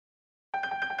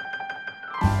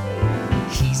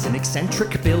He's an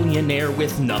eccentric billionaire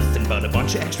with nothing but a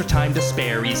bunch of extra time to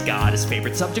spare. He's got his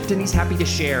favorite subject and he's happy to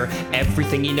share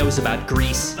everything he knows about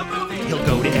Greece. He'll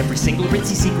go to every single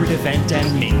ritzy secret event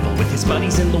and mingle with his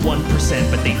buddies in the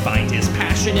 1%, but they find his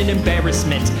passion and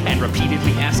embarrassment and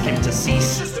repeatedly ask him to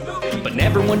cease. But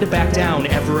never one to back down,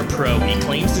 ever a pro. He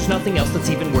claims there's nothing else that's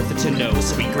even worth it to know.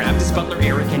 So he grabbed his butler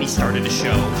Eric and he started a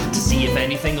show to see if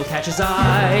anything will catch his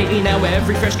eye. Now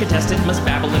every fresh contestant must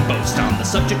babble and boast on the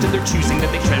subject of their choosing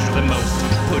that they treasure the most.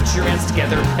 Put your hands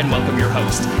together and welcome your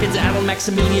host. It's Adel,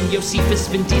 Maximilian, Josephus,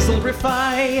 Vin Diesel,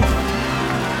 Rifai.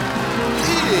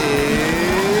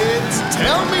 It's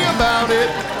Tell Me About It.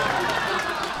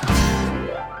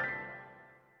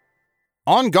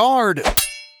 On guard.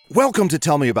 Welcome to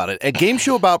Tell Me About It, a game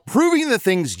show about proving the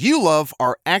things you love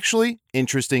are actually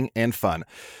interesting and fun.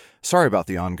 Sorry about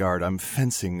the on guard. I'm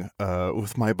fencing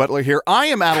with my butler here. I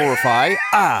am Adel Rifai.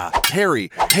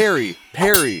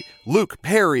 Perry. Luke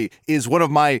Perry is one of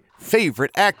my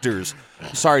favorite actors.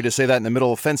 Sorry to say that in the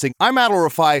middle of fencing. I'm Adel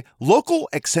Rifai, local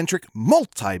eccentric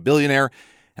multi-billionaire,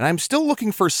 and I'm still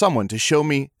looking for someone to show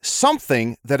me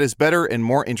something that is better and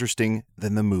more interesting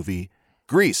than the movie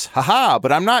Grease. Haha,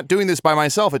 but I'm not doing this by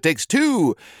myself. It takes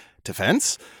two to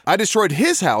fence. I destroyed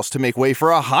his house to make way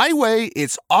for a highway.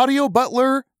 It's audio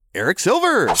butler Eric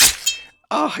Silvers.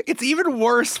 Oh, it's even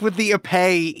worse with the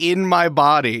épée in my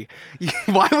body.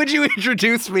 Why would you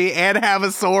introduce me and have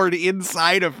a sword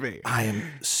inside of me? I am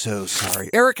so sorry.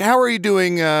 Eric, how are you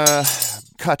doing,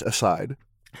 cut aside?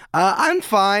 I'm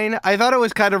fine. I thought it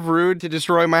was kind of rude to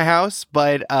destroy my house,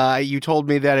 but you told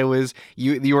me that it was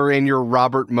you were in your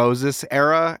Robert Moses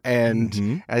era,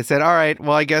 and I said, all right,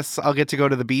 well, I guess I'll get to go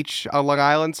to the beach on Long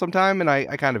Island sometime, and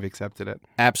I kind of accepted it.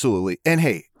 Absolutely. And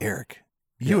hey, Eric,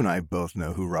 you and I both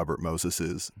know who Robert Moses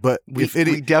is, but if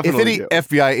any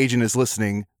FBI agent is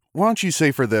listening, why don't you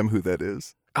say for them who that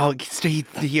is? Oh,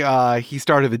 he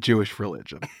started the Jewish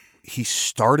religion. He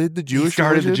started the Jewish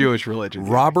religion.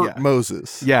 Robert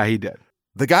Moses. Yeah, he did.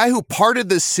 The guy who parted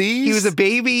the seas? He was a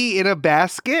baby in a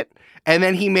basket, and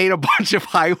then he made a bunch of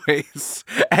highways,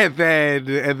 and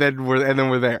then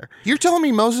we're there. You're telling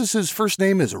me Moses' first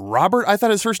name is Robert? I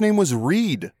thought his first name was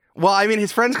Reed. Well, I mean,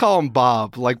 his friends call him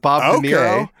Bob, like Bob De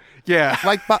Niro. Yeah.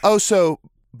 So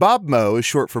Bob Mo is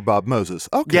short for Bob Moses.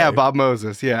 Okay. Yeah, Bob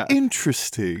Moses, yeah.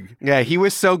 Interesting. Yeah, he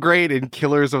was so great in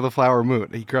Killers of the Flower Moon.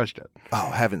 He crushed it.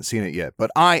 Oh, haven't seen it yet,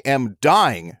 but I am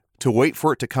dying to wait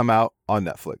for it to come out on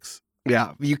Netflix.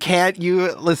 Yeah,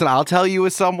 listen, I'll tell you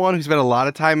as someone who spent a lot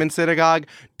of time in synagogue,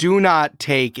 do not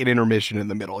take an intermission in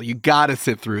the middle. You got to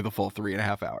sit through the full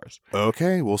 3.5 hours.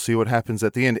 Okay, we'll see what happens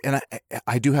at the end. And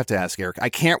I do have to ask, Eric, I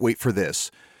can't wait for this.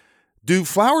 Do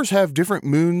flowers have different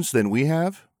moons than we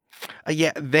have?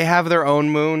 Yeah, they have their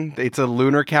own moon. It's a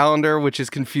lunar calendar, which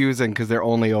is confusing because they're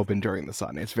only open during the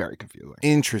sun. It's very confusing.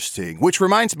 Interesting. Which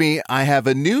reminds me, I have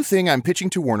a new thing I'm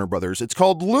pitching to Warner Brothers. It's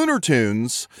called Lunar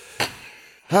Tunes.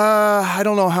 I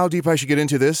don't know how deep I should get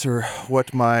into this or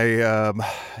what my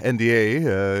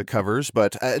NDA covers,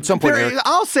 but at some point...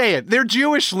 I'll say it. They're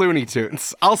Jewish Looney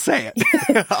Tunes. I'll say it.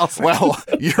 Well,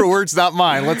 your words, not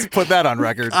mine. Let's put that on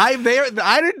record. I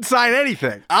didn't sign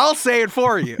anything. I'll say it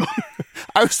for you.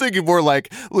 I was thinking more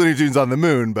like Looney Tunes on the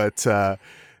moon, but...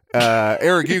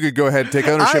 Eric, you could go ahead and take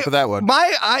ownership of that one.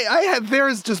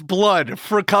 There's just blood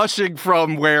gushing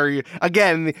from where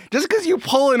again, just because you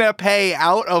pull an épée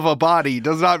out of a body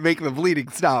does not make the bleeding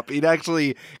stop. It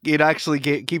actually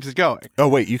keeps it going. Oh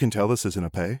wait, you can tell this isn't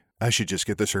épée. I should just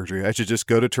get the surgery. I should just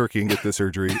go to Turkey and get the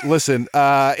surgery. Listen,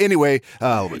 anyway.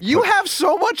 You have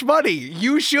so much money.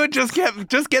 You should just get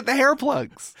the hair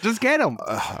plugs. Just get them.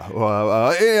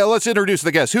 Let's introduce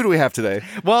the guest. Who do we have today?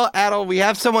 Well, Adel, we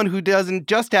have someone who doesn't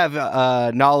just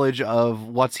have knowledge of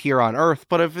what's here on Earth,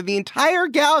 but of the entire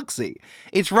galaxy.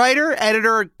 It's writer,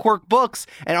 editor at Quirk Books,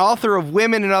 and author of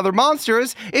Women and Other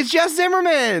Monsters. It's Jess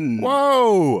Zimmerman.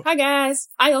 Whoa. Hi, guys.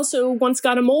 I also once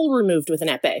got a mole removed with an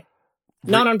épée.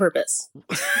 Not on purpose.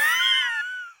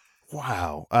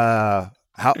 Wow.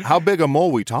 How big a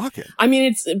mole we talking? I mean,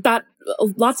 it's about a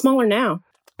lot smaller now.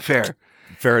 Fair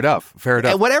enough.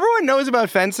 And what everyone knows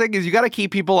about fencing is you got to keep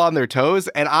people on their toes.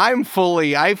 And I've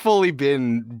fully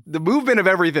been, the movement of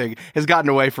everything has gotten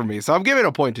away from me. So I'm giving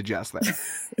a point to Jess there.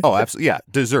 Oh, absolutely. Yeah.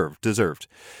 Deserved.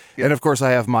 Yeah. And of course,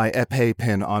 I have my épée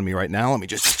pin on me right now. Let me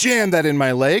just jam that in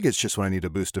my leg. It's just when I need a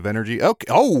boost of energy. Okay.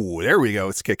 Oh, there we go.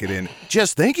 Let's kick it in.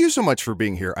 Jess, thank you so much for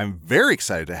being here. I'm very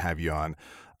excited to have you on.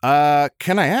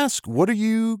 Can I ask, what are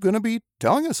you going to be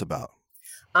telling us about?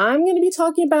 I'm going to be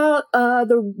talking about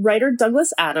the writer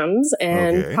Douglas Adams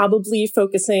and probably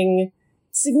focusing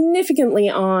significantly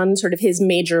on sort of his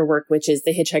major work, which is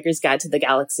The Hitchhiker's Guide to the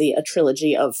Galaxy, a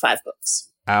trilogy of 5 books.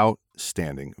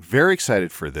 Outstanding. Very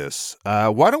excited for this.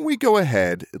 Why don't we go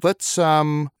ahead? Let's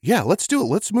do it.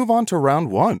 Let's move on to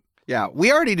round one. Yeah,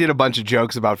 we already did a bunch of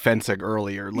jokes about fencing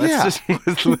earlier. Let's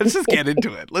just get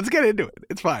into it. Let's get into it.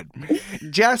 It's fine.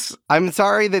 Jess, I'm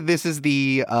sorry that this is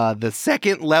the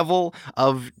second level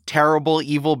of terrible,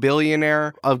 evil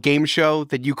billionaire of game show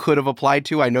that you could have applied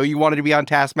to. I know you wanted to be on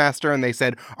Taskmaster, and they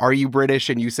said, "Are you British?"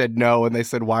 And you said no, and they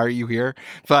said, "Why are you here?"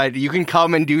 But you can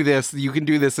come and do this. You can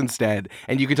do this instead,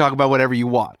 and you can talk about whatever you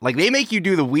want. Like, they make you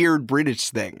do the weird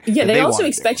British thing. Yeah, they also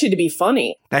expect you to be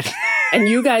funny. And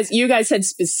you guys said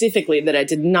specifically that I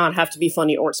did not have to be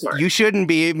funny or smart. You shouldn't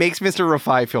be. It makes Mr.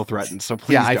 Rafai feel threatened, so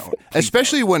please don't.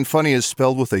 Especially when funny is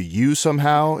spelled with a U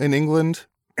somehow in England.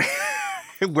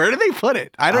 Where do they put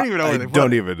it? I don't even know where they put it. I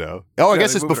don't even know. Oh, I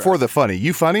guess it's before the funny.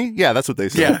 You funny? Yeah, that's what they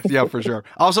say. Yeah, for sure.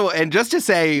 Also, and just to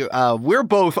say, we're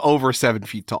both over 7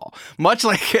 feet tall. Much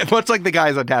like the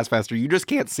guys on Taskmaster. You just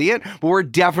can't see it, but we're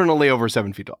definitely over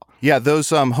 7 feet tall. Yeah, those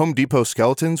Home Depot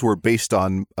skeletons were based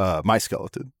on my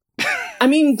skeleton. I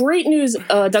mean, great news.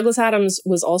 Douglas Adams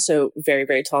was also very,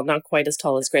 very tall. Not quite as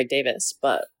tall as Greg Davis,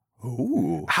 but...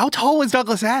 Ooh. How tall was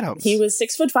Douglas Adams? He was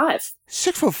 6'5".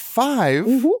 6'5"?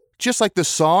 Mm-hmm. Just like the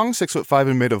song, 6'5"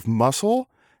 and made of muscle?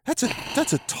 That's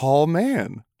a tall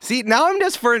man. See, now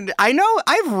I know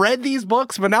I've read these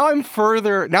books, but now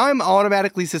I'm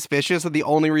automatically suspicious that the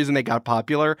only reason they got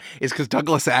popular is because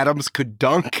Douglas Adams could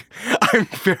dunk. And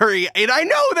I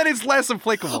know that it's less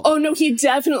applicable. Oh, no, he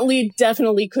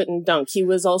definitely couldn't dunk. He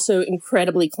was also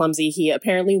incredibly clumsy. He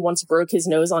apparently once broke his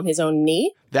nose on his own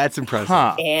knee. That's impressive.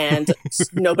 Huh. And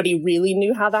nobody really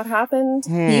knew how that happened.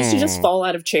 He used to just fall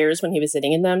out of chairs when he was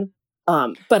sitting in them.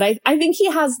 But I think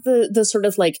he has the sort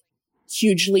of like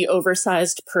hugely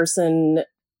oversized person,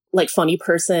 like funny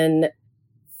person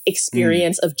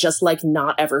experience of just like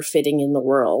not ever fitting in the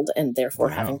world and therefore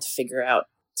having to figure out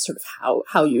sort of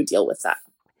how you deal with that.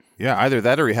 Yeah, either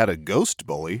that or he had a ghost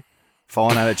bully.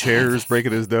 Falling out of chairs,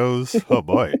 breaking his nose. Oh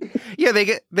boy. Yeah, they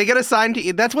get assigned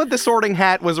to. That's what the Sorting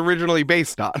Hat was originally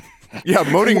based on. Yeah,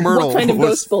 Moaning Myrtle. What kind of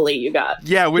ghost bully you got?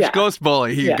 Yeah, which ghost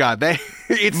bully you got?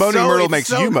 Moaning Myrtle makes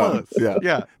you moan.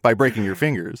 Yeah, by breaking your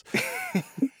fingers.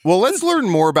 Well, let's learn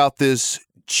more about this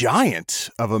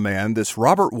giant of a man, this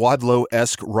Robert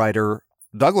Wadlow-esque writer,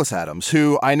 Douglas Adams,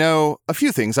 who I know a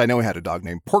few things. I know he had a dog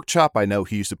named Porkchop. I know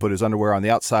he used to put his underwear on the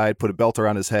outside, put a belt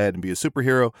around his head, and be a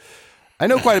superhero. I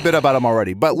know quite a bit about him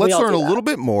already, but let's learn a little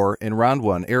bit more in round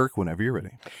one. Eric, whenever you're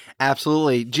ready.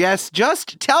 Absolutely. Jess,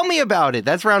 just tell me about it.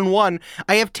 That's round one.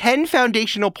 I have 10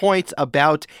 foundational points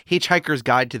about Hitchhiker's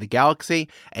Guide to the Galaxy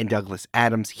and Douglas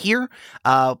Adams here.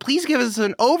 Please give us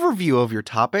an overview of your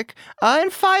topic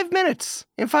in 5 minutes.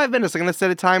 In 5 minutes, I'm going to set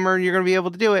a timer and you're going to be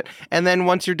able to do it. And then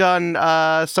once you're done,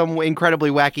 some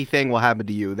incredibly wacky thing will happen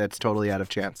to you that's totally out of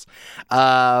chance.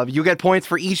 You get points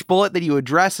for each bullet that you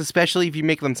address, especially if you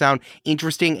make them sound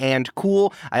interesting and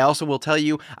cool. I also will tell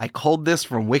you, I culled this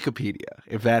from Wikipedia,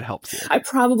 if that helps you. I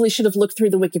probably should have looked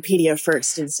through the Wikipedia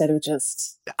first instead of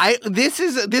just... This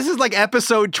is like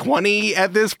episode 20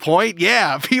 at this point.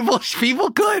 Yeah, people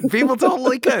could. People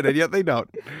totally could, and yet they don't.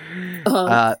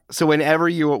 So whenever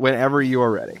you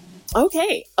are ready.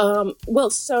 Okay. Well,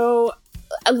 so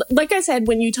like I said,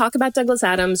 when you talk about Douglas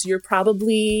Adams, you're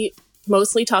probably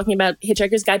mostly talking about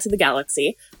Hitchhiker's Guide to the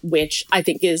Galaxy, which I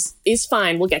think is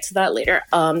fine. We'll get to that later.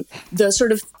 The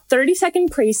sort of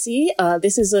 30-second précis.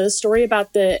 This is a story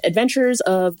about the adventures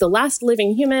of the last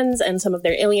living humans and some of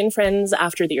their alien friends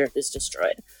after the Earth is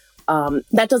destroyed.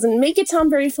 That doesn't make it sound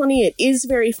very funny. It is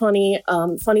very funny.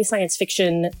 Funny science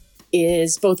fiction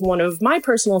is both one of my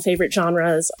personal favorite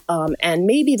genres and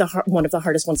maybe one of the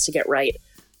hardest ones to get right.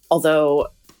 Although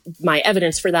my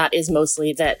evidence for that is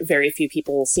mostly that very few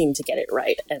people seem to get it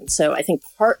right. And so I think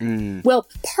part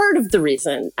of the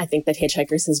reason I think that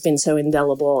Hitchhikers has been so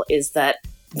indelible is that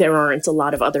there aren't a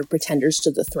lot of other pretenders to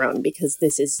the throne, because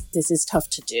this is tough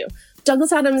to do.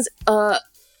 Douglas Adams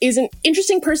is an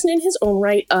interesting person in his own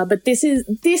right, but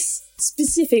this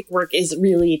specific work is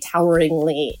really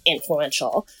toweringly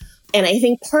influential. And I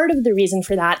think part of the reason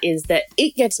for that is that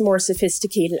it gets more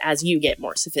sophisticated as you get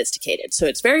more sophisticated. So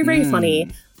it's very, very funny.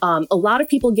 A lot of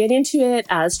people get into it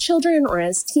as children or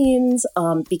as teens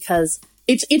because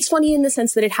it's funny in the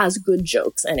sense that it has good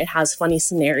jokes and it has funny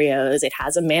scenarios. It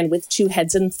has a man with 2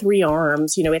 heads and 3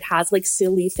 arms. You know, it has like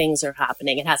silly things are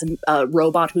happening. It has a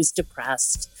robot who's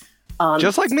depressed.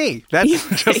 Just like me.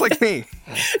 That's just like me.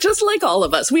 Just like all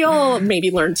of us. We all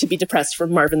maybe learned to be depressed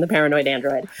from Marvin the Paranoid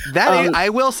Android. I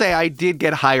will say I did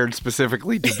get hired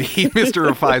specifically to be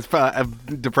Mr. Rafai's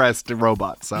depressed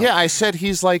robot. So. Yeah, I said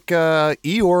he's like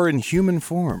Eeyore in human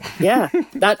form. Yeah,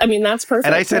 that's perfect.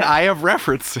 And I said I have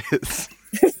references.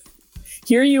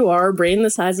 here you are, brain the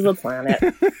size of a planet.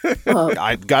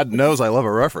 God knows I love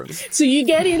a reference. So you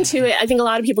get into it. I think a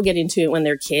lot of people get into it when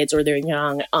they're kids or they're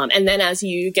young. And then as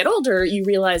you get older, you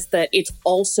realize that it's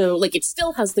also, like, it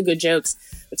still has the good jokes.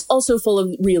 It's also full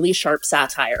of really sharp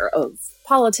satire of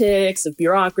politics, of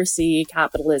bureaucracy,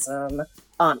 capitalism.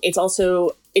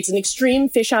 It's an extreme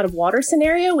fish out of water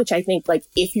scenario, which I think, like,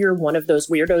 if you're one of those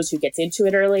weirdos who gets into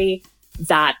it early,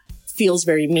 that feels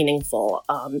very meaningful.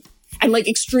 And like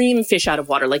extreme fish out of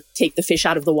water, like take the fish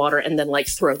out of the water and then like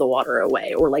throw the water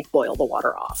away or like boil the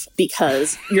water off,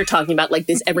 because you're talking about like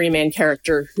this everyman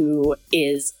character who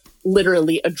is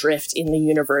literally adrift in the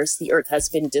universe. The earth has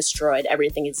been destroyed.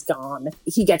 Everything is gone.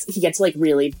 He gets like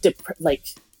really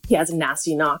he has a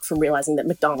nasty knock from realizing that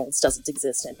McDonald's doesn't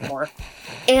exist anymore.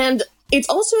 And it's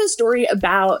also a story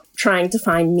about trying to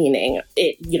find meaning.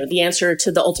 The answer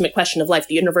to the ultimate question of life,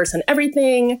 the universe and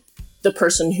everything, the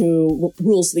person who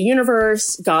rules the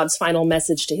universe, God's final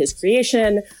message to his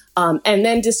creation, and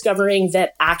then discovering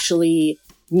that actually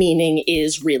meaning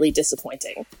is really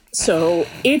disappointing. So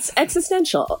it's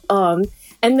existential.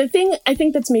 And the thing I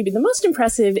think that's maybe the most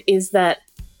impressive is that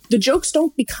the jokes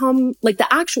don't become, like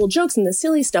the actual jokes and the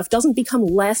silly stuff doesn't become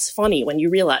less funny when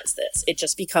you realize this. It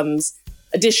just becomes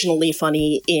additionally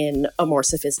funny in a more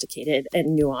sophisticated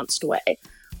and nuanced way.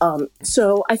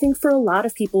 So I think for a lot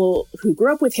of people who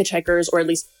grew up with hitchhikers, or at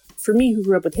least for me who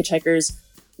grew up with hitchhikers,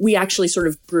 we actually sort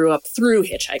of grew up through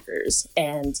hitchhikers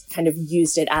and kind of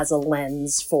used it as a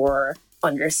lens for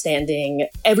understanding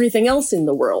everything else in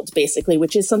the world, basically,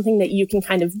 which is something that you can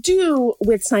kind of do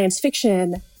with science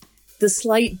fiction. The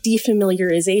slight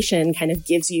defamiliarization kind of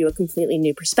gives you a completely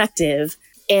new perspective.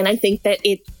 And I think that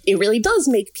it really does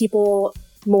make people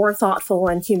more thoughtful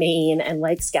and humane and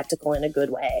like skeptical in a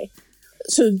good way.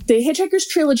 So the Hitchhiker's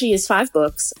trilogy is 5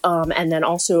 books, and then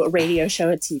also a radio show,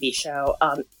 a TV show.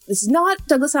 This is not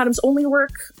Douglas Adams' only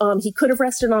work. He could have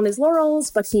rested on his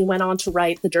laurels, but he went on to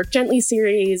write the Dirk Gently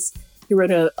series. He wrote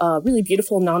a really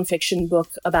beautiful nonfiction book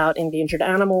about endangered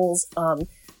animals,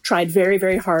 tried very,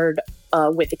 very hard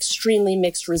with extremely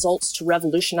mixed results to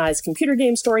revolutionize computer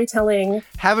game storytelling.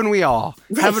 Haven't we all?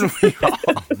 Right. Haven't we all?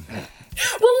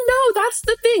 Well, no, that's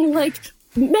the thing. Like,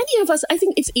 many of us, I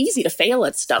think it's easy to fail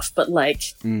at stuff, but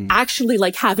like actually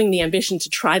like having the ambition to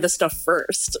try the stuff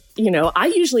first.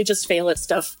 I usually just fail at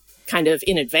stuff kind of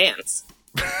in advance.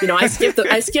 I skip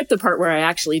the part where I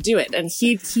actually do it. And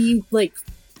he like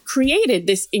created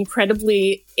this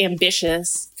incredibly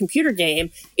ambitious computer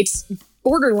game. It's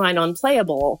borderline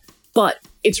unplayable, but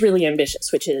it's really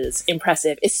ambitious, which is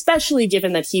impressive, especially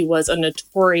given that he was a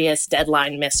notorious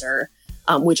deadline misser.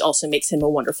 Which also makes him a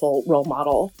wonderful role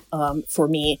model for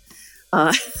me.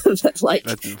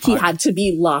 He had to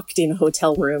be locked in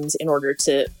hotel rooms in order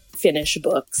to finish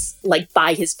books, like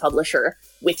by his publisher,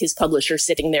 with his publisher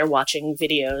sitting there watching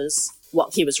videos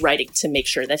while he was writing to make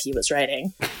sure that he was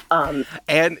writing.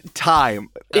 And time.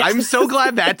 I'm so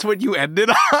glad that's what you ended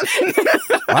on.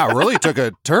 Wow, really took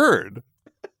a turn.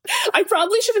 I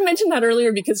probably should have mentioned that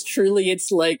earlier because truly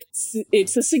it's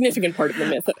a significant part of the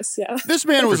mythos. Yeah. This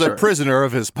man was a prisoner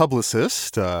of his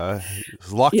publicist. He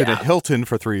was locked in a Hilton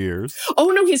for 3 years. Oh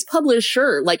no, his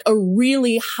publisher, like a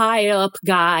really high up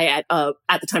guy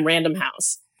at the time Random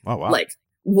House. Oh wow. Like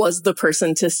was the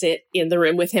person to sit in the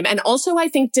room with him, and also I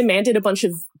think demanded a bunch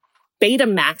of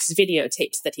Betamax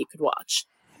videotapes that he could watch.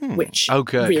 Which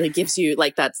really gives you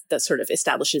like that sort of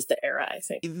establishes the era, I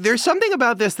think. There's something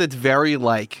about this that's very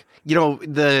like,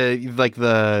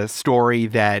 the story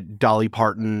that Dolly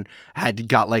Parton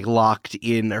got like locked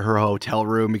in her hotel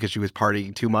room because she was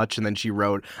partying too much, and then she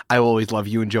wrote "I Will Always Love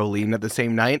You" and Jolene at the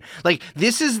same night. Like,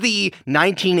 this is the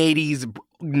 1980s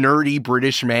nerdy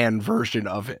British man version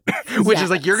of it, which is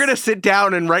like, you're gonna sit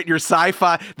down and write your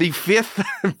sci-fi, the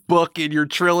 5th book in your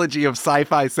trilogy of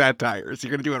sci-fi satires. You're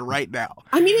gonna do it right now.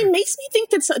 I mean, it makes me think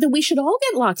that we should all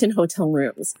get locked in hotel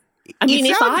rooms. I mean,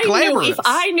 if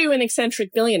I knew an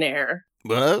eccentric billionaire,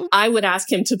 I would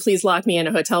ask him to please lock me in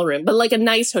a hotel room, but like a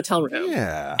nice hotel room.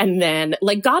 Yeah. And then,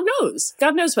 like, God knows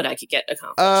what I could get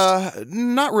accomplished.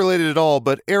 Not related at all,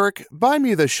 but Eric, buy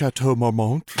me the Chateau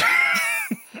Marmont.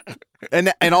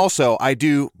 And also, I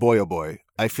do, boy oh boy,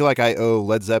 I feel like I owe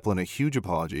Led Zeppelin a huge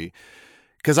apology,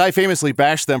 because I famously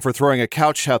bashed them for throwing a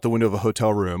couch out the window of a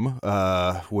hotel room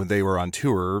when they were on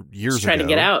tour years ago. Just trying to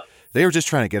get out. They were just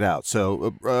trying to get out.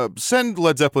 So send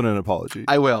Led Zeppelin an apology.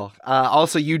 I will.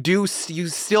 Also, you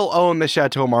still own the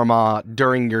Chateau Marmont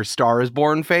during your Star is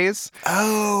Born phase.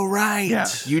 Oh, right. Yeah,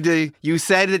 you did. You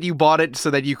said that you bought it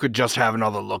so that you could just have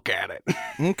another look at it.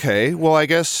 Okay. Well, I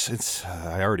guess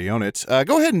I already own it.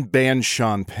 Go ahead and ban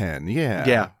Sean Penn. Yeah.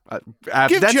 Yeah.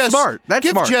 That's Jess, smart. That's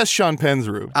give smart. Jess Sean Penn's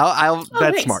room. That's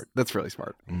nice. smart. That's really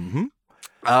smart. Mm-hmm.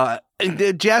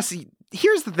 Jess,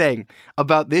 here's the thing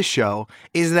about this show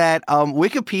is that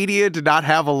Wikipedia did not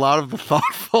have a lot of the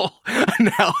thoughtful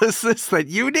analysis that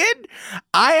you did.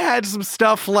 I had some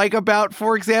stuff like about,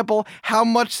 for example, how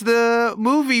much the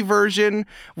movie version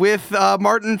with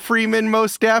Martin Freeman,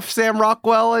 Mos Def, Sam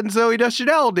Rockwell, and Zooey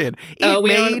Deschanel did.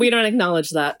 We don't acknowledge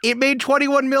that. It made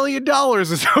 $21 million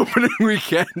its opening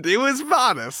weekend. It was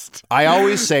modest. I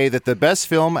always say that the best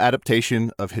film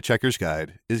adaptation of Hitchhiker's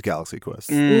Guide is Galaxy Quest.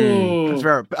 That's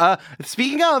fair.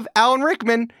 Speaking of Alan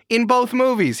Rickman in both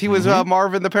movies, he was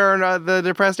Marvin the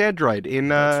depressed android in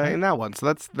that one.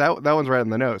 So that one's right on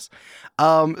the nose.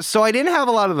 So I didn't have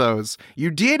a lot of those.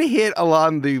 You did hit a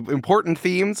lot of the important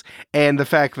themes and the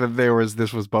fact that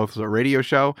this was both a radio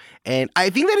show. And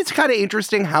I think that it's kind of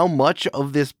interesting how much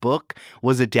of this book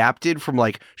was adapted from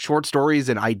like short stories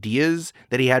and ideas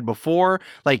that he had before.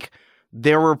 Like,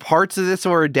 there were parts of this that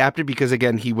were adapted because,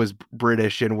 again, he was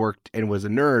British and worked and was a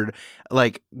nerd.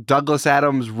 Like, Douglas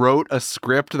Adams wrote a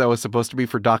script that was supposed to be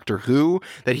for Doctor Who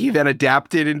that he then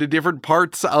adapted into different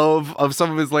parts of some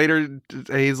of his later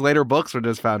books, which I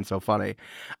just found so funny.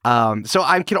 So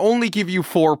I can only give you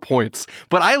 4 points,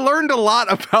 but I learned a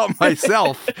lot about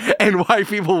myself and why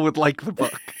people would like the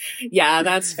book. Yeah,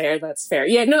 that's fair. That's fair.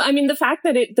 Yeah, no, I mean, the fact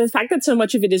that so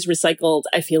much of it is recycled,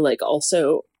 I feel like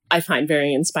also I find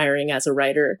very inspiring as a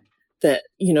writer that,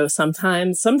 you know,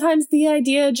 sometimes the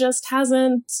idea just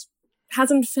hasn't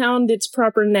found its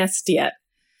proper nest yet.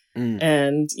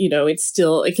 And, you know, it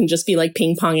can just be like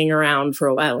ping-ponging around for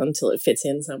a while until it fits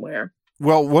in somewhere.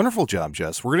 Well, wonderful job,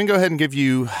 Jess. We're going to go ahead and give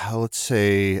you, let's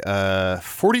say,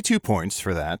 42 points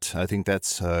for that. I think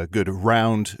that's a good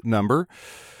round number.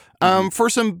 For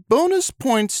some bonus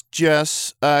points,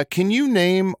 Jess, can you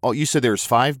name, you said there's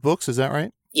 5 books, is that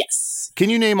right? Yes. Can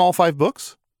you name all 5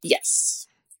 books? Yes.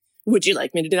 Would you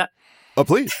like me to do that? Oh,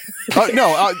 please.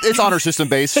 No, it's honor system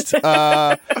based.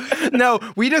 No,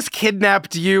 we just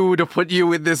kidnapped you to put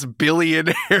you in this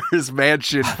billionaire's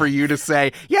mansion for you to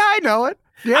say, yeah, I know it.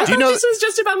 Yeah. I thought this was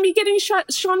just about me getting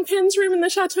Sean Penn's room in the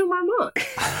Chateau Marmont.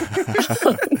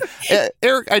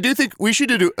 Eric, I do think we should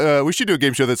do a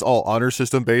game show that's all honor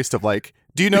system based of like,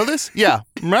 do you know this? Yeah.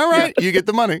 All right. You get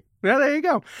the money. Yeah, there you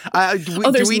go.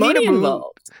 There's money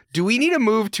involved. Do we need to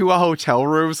move to a hotel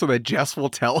room so that Jess will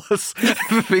tell us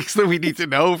the things that we need to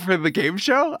know for the game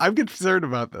show? I'm concerned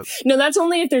about this. No, that's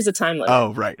only if there's a time limit.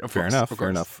 Oh, right. Fair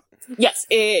enough. Yes,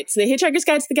 it's The Hitchhiker's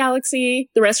Guide to the Galaxy,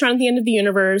 The Restaurant at the End of the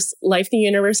Universe, Life, the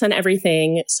Universe, and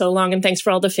Everything, So Long and Thanks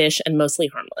for All the Fish, and Mostly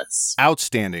Harmless.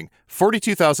 Outstanding.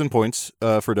 42,000 points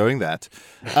for doing that.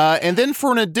 And then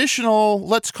for an additional,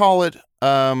 let's call it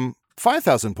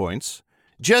 5,000 points,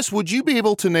 Jess, would you be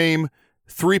able to name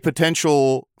 3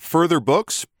 potential further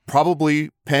books,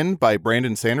 probably penned by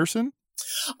Brandon Sanderson?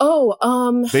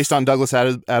 Oh, based on Douglas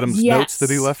Adams' yes. notes that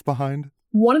he left behind?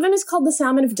 One of them is called The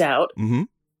Salmon of Doubt,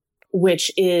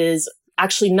 which is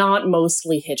actually not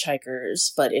mostly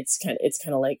hitchhikers, but it's kind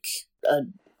of like a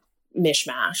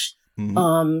mishmash.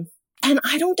 And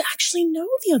I don't actually know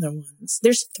the other ones.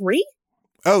 There's 3?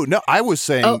 Oh, no, I was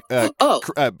saying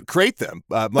create them,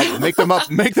 make them up.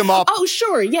 Oh,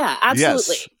 sure. Yeah,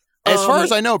 absolutely. Yes. As far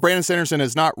as I know, Brandon Sanderson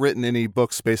has not written any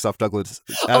books based off Douglas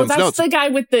Adams' that's notes. the guy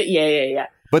with the, yeah.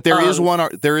 But there is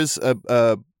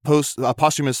a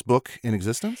posthumous book in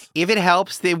existence? If it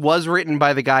helps, it was written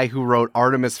by the guy who wrote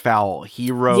Artemis Fowl.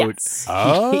 He wrote yes.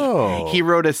 he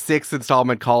wrote a 6th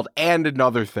installment called And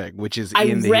Another Thing, which is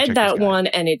in the I read that Guide. one,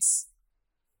 and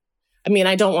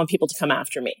I don't want people to come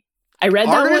after me. I read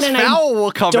that Artemis one, and Fowl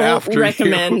will come don't after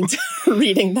recommend you.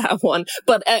 reading that one.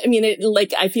 But I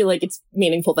feel like it's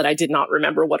meaningful that I did not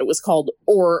remember what it was called,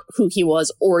 or who he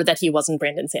was, or that he wasn't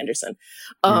Brandon Sanderson.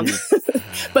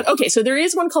 But okay, so there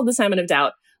is one called The Salmon of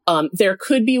Doubt. There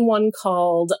could be one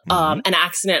called An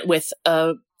Accident with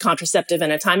a Contraceptive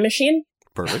and a Time Machine.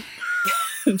 Perfect.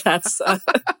 That's a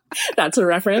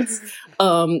reference.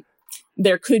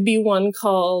 There could be one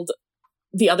called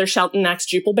The Other Shelton Axe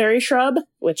Jupilberry Shrub,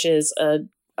 which is a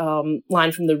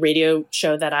line from the radio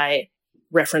show that I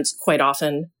reference quite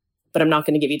often, but I'm not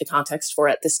going to give you the context for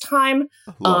it this time.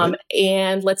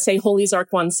 And let's say Holy Zark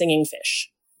One Singing Fish.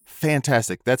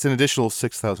 Fantastic. That's an additional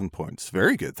 6,000 points.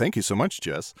 Very good. Thank you so much,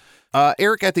 Jess.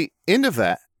 Eric, at the end of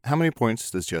that, how many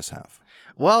points does Jess have?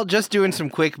 Well, just doing some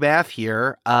quick math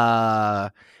here.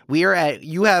 You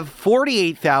have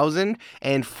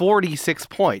 48,046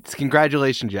 points.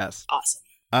 Congratulations, Jess. Awesome.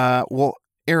 Well,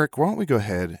 Eric, why don't we go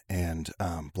ahead and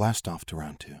blast off to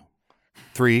round 2.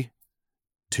 3,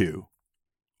 2.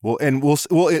 Well, and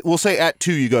we'll say at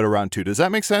 2 you go to round 2. Does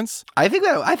that make sense? I think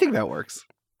that works.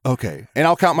 Okay. And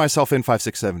I'll count myself in 5,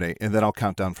 6, 7, 8, and then I'll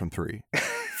count down from 3.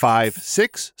 5,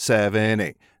 6, 7,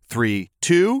 8. 3,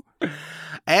 2.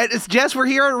 And it's Jess, we're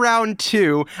here at round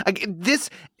 2.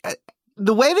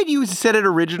 The way that you said it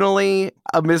originally,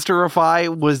 Mr.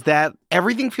 Rafai, was that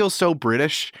everything feels so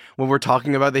British when we're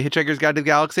talking about the Hitchhiker's Guide to the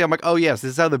Galaxy. I'm like, oh yes,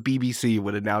 this is how the BBC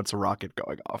would announce a rocket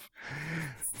going off.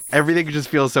 Everything just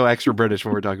feels so extra British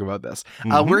when we're talking about this.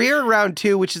 We're here at round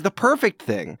 2, which is the perfect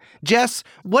thing. Jess,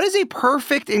 what is a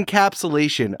perfect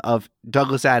encapsulation of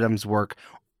Douglas Adams' work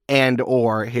and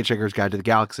or Hitchhiker's Guide to the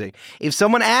Galaxy? If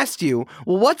someone asked you,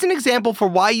 well, what's an example for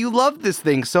why you love this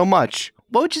thing so much?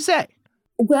 What would you say?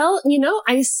 Well,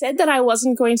 I said that I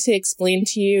wasn't going to explain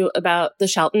to you about the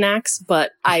Shelton Axe,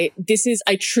 but I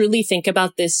truly think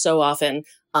about this so often.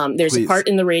 There's Please. a part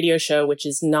in the radio show which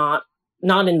is not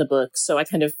in the book, so I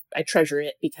treasure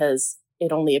it because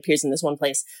it only appears in this one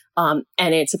place. And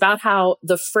it's about how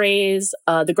the phrase,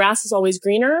 the grass is always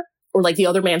greener, or like the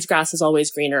other man's grass is always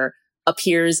greener,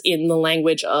 appears in the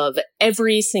language of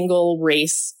every single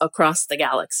race across the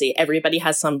galaxy. Everybody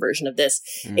has some version of this,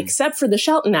 except for the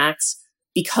Shelton Axe,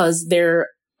 because their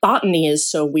botany is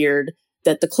so weird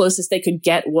that the closest they could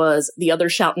get was the other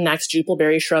Shelton Axe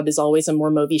jupilberry shrub is always a more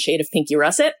mauvey shade of pinky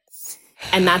russet.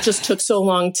 And that just took so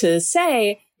long to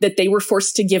say that they were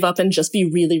forced to give up and just be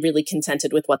really, really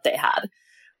contented with what they had.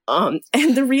 And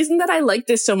the reason that I like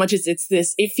this so much is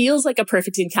it feels like a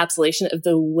perfect encapsulation of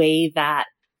the way that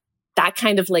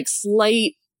kind of like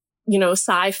slight,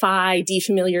 sci-fi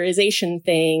defamiliarization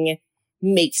thing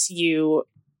makes you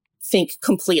think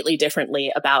completely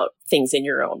differently about things in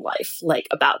your own life. Like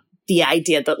about the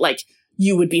idea that like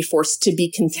you would be forced to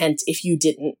be content if you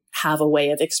didn't have a way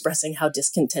of expressing how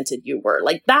discontented you were.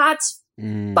 Like that's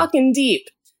fucking deep.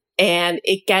 And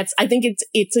I think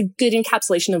it's a good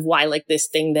encapsulation of why like this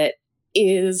thing that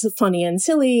is funny and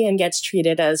silly and gets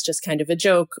treated as just kind of a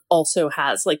joke also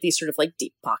has like these sort of like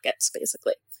deep pockets,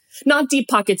 basically. Not deep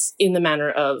pockets in the manner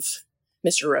of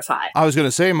Mr. Rafai. I was going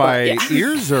to say my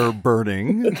ears are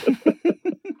burning.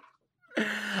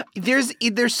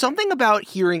 There's something about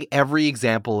hearing every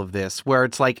example of this where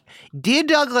it's like, did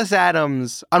Douglas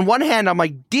Adams, on one hand, I'm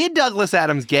like, did Douglas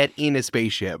Adams get in a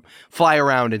spaceship, fly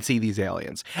around and see these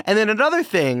aliens? And then another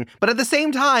thing, but at the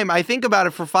same time, I think about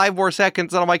it for 5 more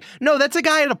seconds and I'm like, no, that's a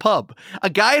guy at a pub. A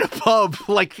guy at a pub,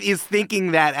 like, is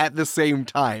thinking that at the same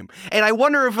time. And I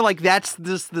wonder if, like, that's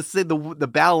just the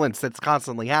balance that's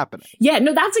constantly happening. Yeah,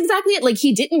 no, that's exactly it. Like,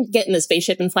 he didn't get in the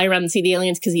spaceship and fly around and see the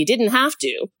aliens because he didn't have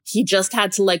to. He just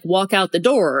had to, like, walk out the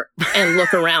door and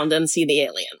look around and see the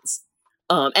aliens.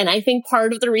 And I think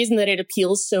part of the reason that it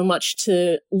appeals so much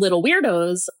to little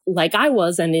weirdos, like I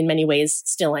was, and in many ways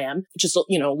still am, just,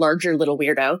 larger little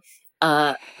weirdo,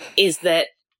 is that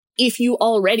if you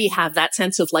already have that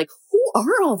sense of like, who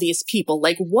are all these people?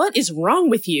 Like, what is wrong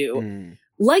with you?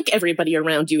 Like everybody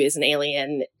around you is an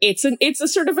alien. It's a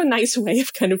sort of a nice way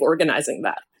of kind of organizing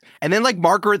that. And then, like,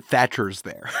 Margaret Thatcher's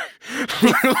there.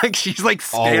 Like, she's, like,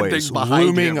 standing Always. behind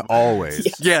Looming him.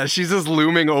 always. Yeah, she's just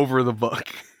looming over the book.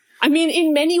 I mean,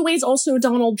 in many ways, also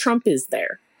Donald Trump is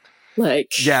there.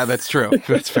 Like, yeah, that's true.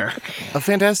 That's fair. A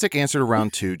fantastic answer to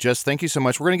round 2. Jess, thank you so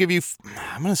much. We're going to give you,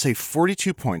 I'm going to say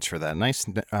 42 points for that. Nice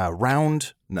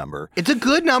round number. It's a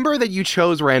good number that you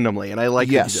chose randomly, and I like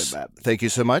that you did that. Thank you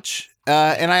so much.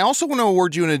 And I also want to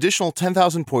award you an additional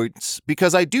 10,000 points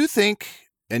because I do think,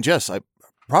 and Jess,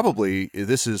 probably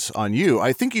this is on you.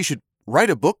 I think you should write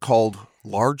a book called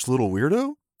Large Little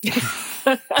Weirdo.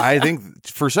 I think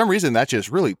for some reason that just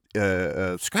really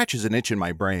scratches an itch in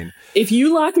my brain. If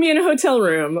you lock me in a hotel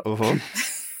room,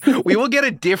 we will get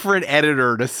a different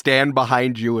editor to stand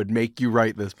behind you and make you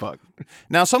write this book.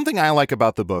 Now, something I like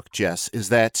about the book, Jess, is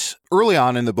that early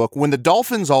on in the book, when the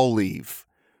dolphins all leave,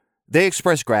 they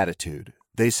express gratitude.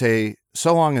 They say,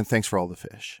 so long and thanks for all the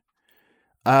fish.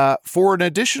 For an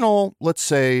additional, let's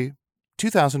say,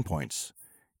 2,000 points,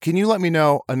 can you let me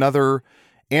know another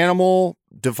animal,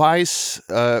 device,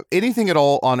 anything at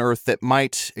all on Earth that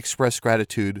might express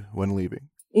gratitude when leaving?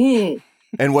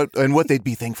 And what they'd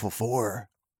be thankful for?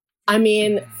 I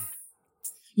mean,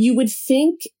 you would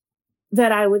think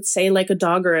that I would say like a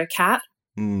dog or a cat,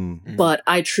 but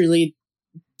I truly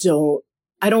don't.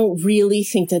 I don't really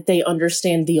think that they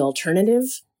understand the alternative.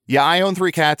 Yeah, I own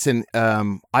 3 cats, and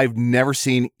I've never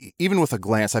seen, even with a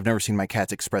glance, I've never seen my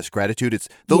cats express gratitude.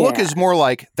 The look is more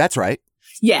like, that's right.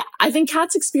 Yeah, I think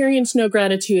cats experience no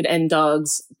gratitude, and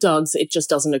dogs, it just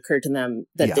doesn't occur to them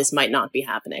that this might not be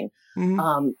happening.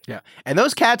 Yeah, and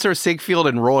those cats are Siegfried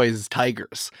and Roy's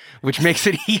tigers, which makes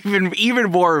it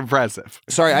even more impressive.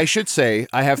 Sorry, I should say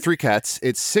I have 3 cats.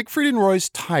 It's Siegfried and Roy's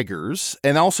tigers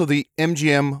and also the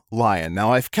MGM lion.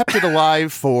 Now, I've kept it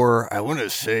alive for, I want to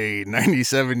say,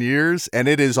 97 years, and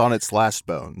it is on its last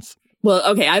bones. Well,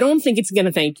 okay, I don't think it's going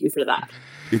to thank you for that.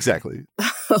 Exactly.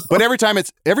 But every time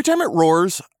it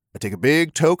roars, I take a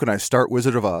big toke and I start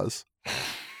Wizard of Oz.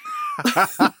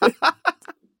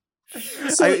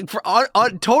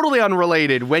 Totally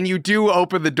unrelated. When you do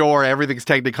open the door, everything's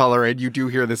Technicolor, and you do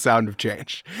hear the sound of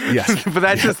change. Yes, but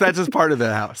that's just part of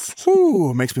the house.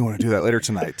 Ooh, makes me want to do that later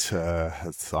tonight.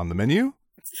 It's on the menu.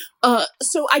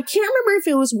 So I can't remember if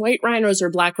it was white rhinos or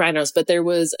black rhinos, but there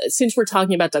was, since we're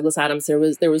talking about Douglas Adams,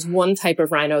 there was one type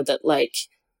of rhino that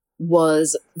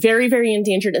was very, very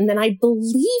endangered, and then I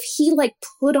believe he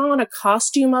put on a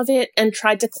costume of it and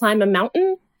tried to climb a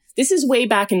mountain. This is way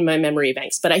back in my memory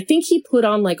banks, but I think he put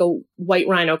on a white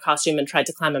rhino costume and tried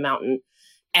to climb a mountain.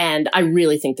 And I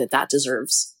really think that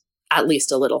deserves at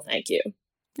least a little thank you.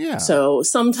 Yeah. So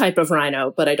some type of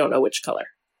rhino, but I don't know which color.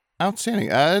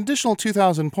 Outstanding. Additional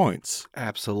 2,000 points.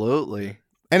 Absolutely.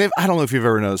 And I don't know if you've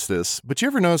ever noticed this, but you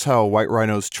ever notice how white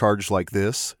rhinos charge like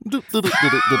this?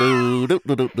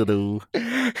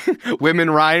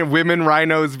 Women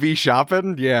rhinos be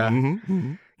shopping? Yeah.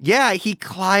 Mm-hmm. Yeah, he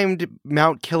climbed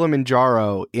Mount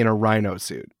Kilimanjaro in a rhino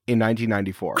suit in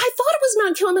 1994. I thought it was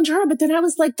Mount Kilimanjaro, but then I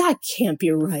was like, that can't be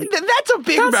right. That's a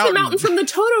big mountain. That's the mountain from the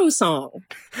Toto song.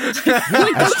 As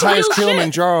high as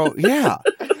Kilimanjaro. Yeah.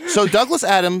 So Douglas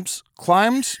Adams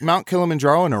climbed Mount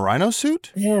Kilimanjaro in a rhino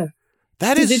suit? Yeah.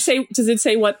 Does it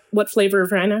say what flavor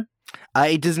of rhino?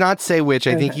 It does not say which.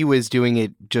 I think he was doing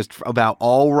it just about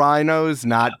all rhinos,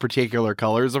 not particular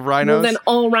colors of rhinos. Well, then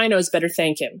all rhinos better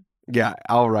thank him. Yeah,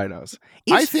 all rhinos.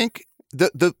 I think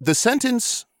the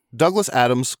sentence, Douglas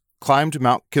Adams climbed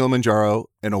Mount Kilimanjaro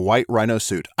in a white rhino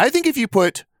suit. I think if you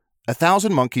put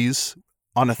 1,000 monkeys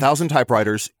on 1,000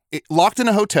 typewriters locked in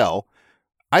a hotel,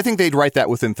 I think they'd write that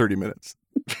within 30 minutes.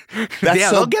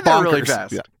 They'll get there really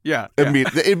fast. Yeah.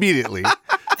 Immediately.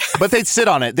 But they'd sit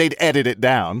on it. They'd edit it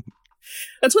down.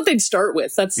 That's what they'd start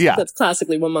with. That's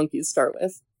classically what monkeys start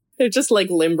with. They're just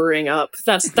limbering up.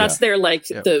 That's their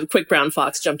the quick brown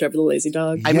fox jumped over the lazy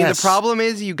dog. I mean, the problem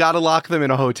is you got to lock them in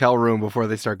a hotel room before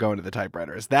they start going to the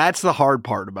typewriters. That's the hard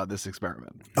part about this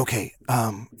experiment. Okay.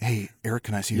 Hey, Eric,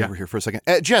 can I see you over here for a second?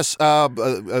 Jess,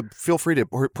 feel free to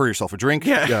pour yourself a drink.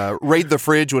 Yeah. Raid the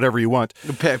fridge, whatever you want.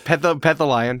 Pet the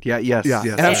lion. Yeah. Yes. Yeah.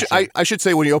 Yes, and I should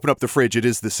say when you open up the fridge, it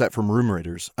is the set from Room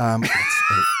Raiders. Hey,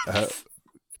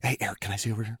 Eric, can I see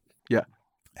you over here? Yeah.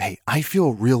 Hey, I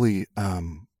feel really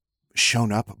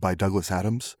shown up by Douglas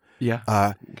Adams.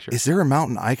 Yeah. Sure. Is there a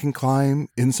mountain I can climb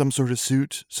in some sort of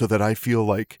suit so that I feel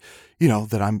like,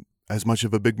 that I'm as much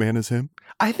of a big man as him?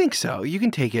 I think so. You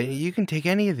can take it. You can take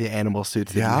any of the animal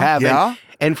suits that you have. Yeah.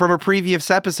 And from a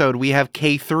previous episode, we have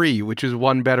K3, which is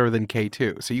one better than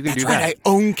K2. So you can do that. That's right. I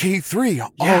own K3. Yeah.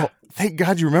 Oh, thank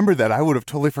God you remembered that. I would have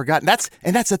totally forgotten. That's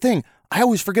the thing. I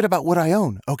always forget about what I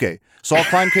own. Okay. So I'll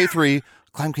climb K3.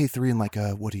 Climb K3 and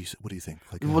what do you think?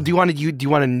 Well, do you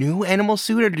want a new animal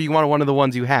suit or do you want one of the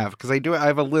ones you have? Because I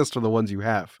have a list of the ones you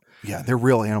have. Yeah, they're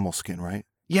real animal skin, right?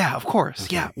 Yeah, of course.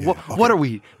 Okay, yeah. okay. What are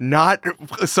we? Not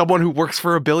someone who works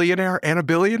for a billionaire and a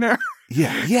billionaire?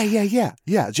 Yeah.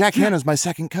 Jack Hanna's my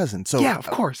second cousin. So yeah, of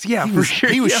course. Yeah, he for was, sure.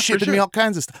 He was shipping me all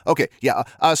kinds of stuff. Okay, yeah.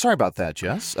 Sorry about that,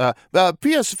 Jess.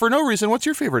 P.S. For no reason, what's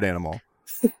your favorite animal?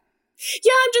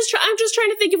 Yeah, I'm just trying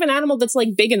to think of an animal that's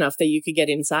big enough that you could get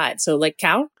inside. So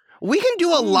cow? We can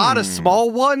do a lot of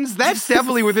small ones. That's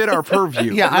definitely within our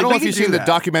purview. Yeah, I don't know if you've seen the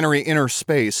documentary Inner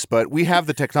Space, but we have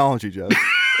the technology, Jess.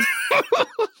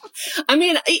 I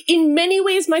mean, in many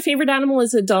ways, my favorite animal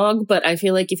is a dog, but I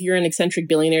feel like if you're an eccentric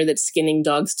billionaire that's skinning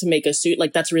dogs to make a suit,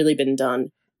 that's really been done.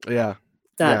 Yeah.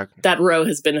 That row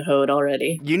has been hoed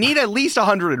already. You need at least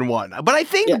 101, but I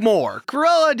think more.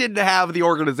 Cruella didn't have the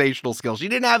organizational skills. She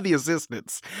didn't have the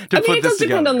assistants to put this together. It does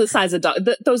depend on the size of dog.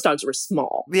 Those dogs were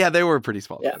small. Yeah, they were pretty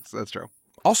small. Yeah. That's true.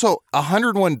 Also,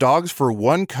 101 dogs for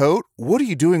one coat? What are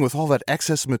you doing with all that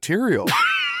excess material?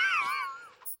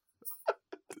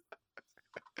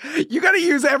 You got to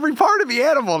use every part of the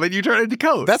animal, then you turn it into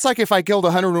coat. That's like if I killed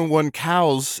 101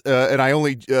 cows and I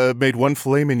only made one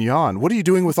filet mignon. What are you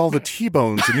doing with all the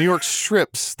T-bones, the New York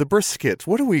strips, the brisket?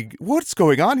 What's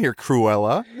going on here,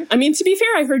 Cruella? I mean, to be fair,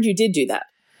 I heard you did do that.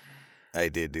 I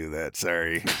did do that.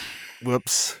 Sorry.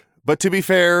 Whoops. But to be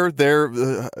fair,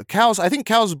 cows, I think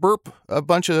cows burp a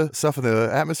bunch of stuff in the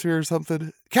atmosphere or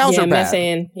something. Cows are bad.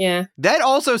 Methane, yeah. That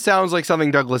also sounds like something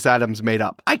Douglas Adams made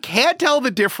up. I can't tell the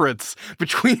difference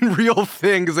between real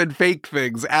things and fake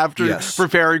things after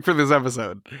preparing for this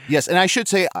episode. Yes, and I should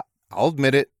say, I'll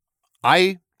admit it,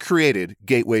 I created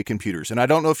Gateway computers. And I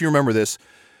don't know if you remember this,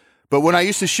 but when I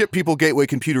used to ship people Gateway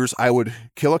computers, I would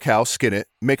kill a cow, skin it,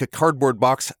 make a cardboard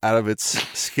box out of its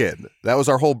skin. That was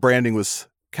our whole branding, was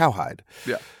cowhide.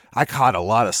 Yeah. I caught a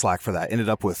lot of slack for that. Ended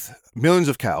up with millions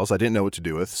of cows I didn't know what to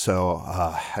do with, so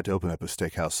I had to open up a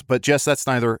steakhouse. But Jess, that's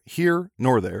neither here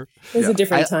nor there. It was a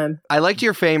different time. I liked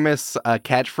your famous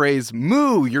catchphrase,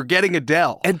 "Moo, you're getting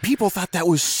Adele." And people thought that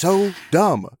was so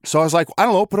dumb. So I was like, I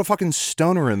don't know, put a fucking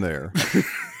stoner in there.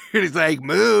 And he's like,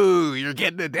 "Moo, you're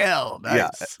getting Adele."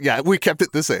 Nice. Yeah, we kept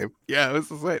it the same. Yeah, it was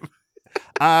the same.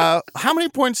 How many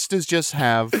points does Jess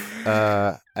have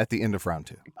at the end of round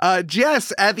 2?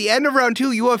 Jess, at the end of round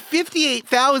 2, you have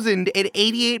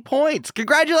 58,088 points.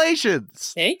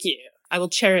 Congratulations. Thank you. I will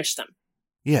cherish them.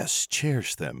 Yes,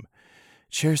 cherish them.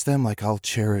 Cherish them like I'll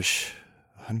cherish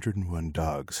 101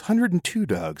 dogs. 102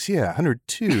 dogs. Yeah,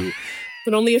 102.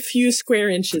 But only a few square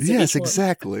inches. Yes,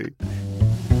 exactly.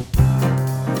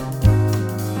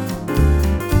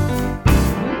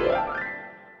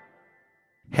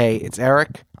 Hey, it's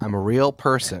Eric. I'm a real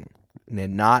person,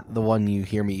 and not the one you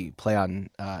hear me play on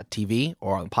TV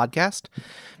or on the podcast,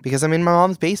 because I'm in my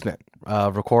mom's basement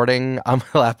recording on my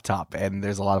laptop, and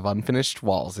there's a lot of unfinished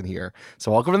walls in here.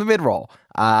 So welcome to the mid-roll.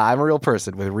 I'm a real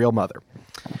person with a real mother.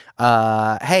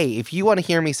 Hey, if you want to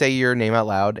hear me say your name out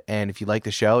loud, and if you like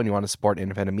the show and you want to support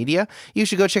independent media, you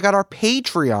should go check out our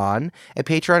Patreon at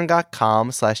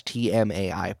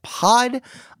patreon.com/TMAIpod.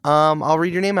 I'll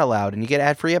read your name out loud and you get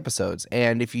ad-free episodes.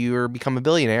 And if you become a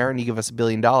billionaire and you give us $1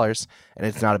 billion, and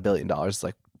it's not $1 billion, it's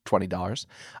like $20,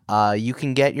 you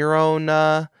can get your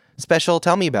own special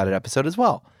Tell Me About It episode as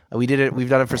well. We've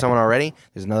done it for someone already.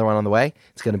 There's another one on the way.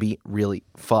 It's going to be really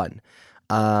fun.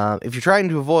 If you're trying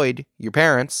to avoid your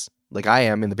parents, like I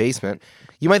am in the basement,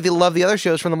 you might love the other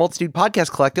shows from the Multitude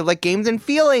Podcast Collective, like Games and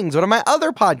Feelings, one of my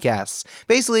other podcasts.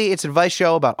 Basically, it's an advice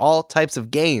show about all types of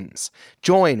games.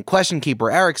 Join Question Keeper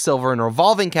Eric Silver and a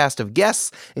revolving cast of guests,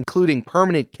 including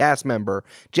permanent cast member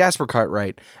Jasper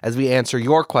Cartwright, as we answer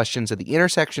your questions at the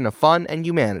intersection of fun and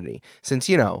humanity, since,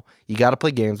 you got to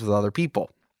play games with other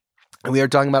people. And we are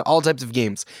talking about all types of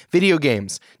games: video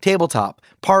games, tabletop,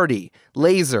 party,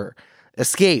 laser,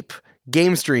 escape,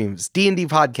 game streams, D&D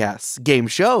podcasts, game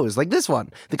shows like this one,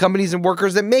 the companies and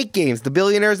workers that make games, the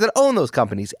billionaires that own those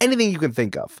companies, anything you can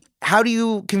think of. How do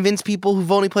you convince people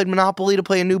who've only played Monopoly to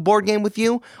play a new board game with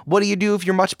you? What do you do if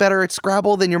you're much better at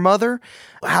Scrabble than your mother?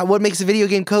 What makes a video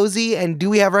game cozy? And do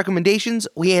we have recommendations?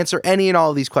 We answer any and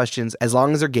all of these questions as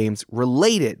long as they're games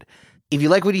related. If you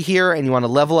like what you hear and you want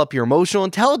to level up your emotional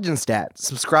intelligence stats,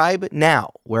 subscribe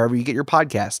now, wherever you get your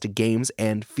podcasts, to Games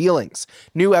and Feelings.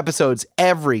 New episodes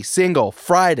every single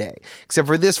Friday, except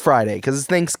for this Friday, because it's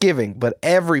Thanksgiving, but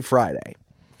every Friday.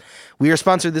 We are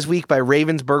sponsored this week by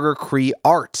Ravensburger Cree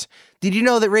Art. Did you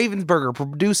know that Ravensburger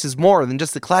produces more than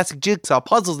just the classic jigsaw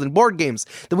puzzles and board games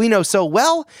that we know so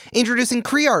well? Introducing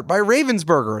Cree Art by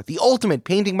Ravensburger, the ultimate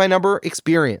painting by number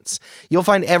experience. You'll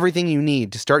find everything you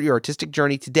need to start your artistic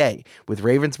journey today with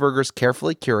Ravensburger's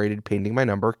carefully curated painting by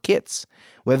number kits.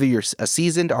 Whether you're a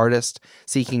seasoned artist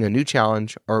seeking a new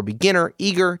challenge or a beginner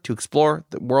eager to explore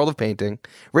the world of painting,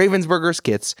 Ravensburger's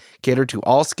kits cater to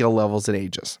all skill levels and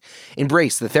ages.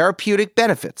 Embrace the therapeutic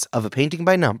benefits of a painting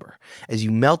by number as you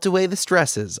melt away the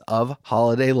stresses of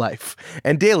holiday life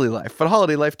and daily life, but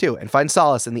holiday life too, and find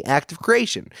solace in the act of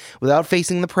creation without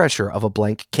facing the pressure of a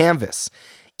blank canvas.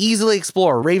 Easily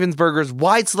explore Ravensburger's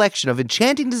wide selection of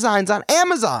enchanting designs on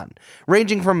Amazon,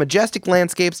 ranging from majestic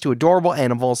landscapes to adorable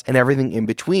animals and everything in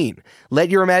between.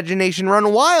 Let your imagination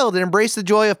run wild and embrace the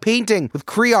joy of painting with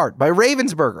Cree Art by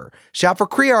Ravensburger. Shop for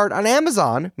Cree Art on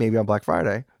Amazon, maybe on Black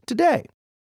Friday, today.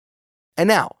 And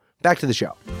now, back to the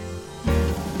show.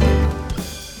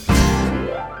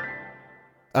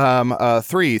 Round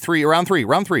three.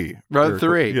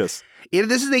 Yes.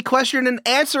 This is a question and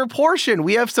answer portion.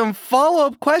 We have some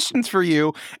follow-up questions for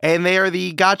you, and they are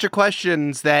the gotcha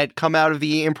questions that come out of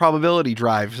the improbability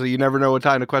drive, so you never know what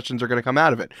kind of questions are going to come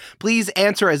out of it. Please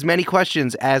answer as many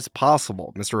questions as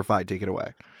possible. Mr. Rafai, take it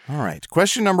away. All right.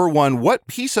 Question number 1. What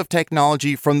piece of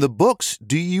technology from the books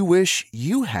do you wish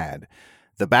you had?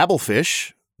 The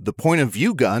Babelfish, the point of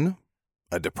view gun,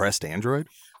 a depressed android?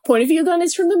 Point of view gun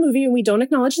is from the movie, and we don't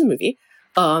acknowledge the movie.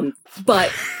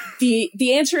 But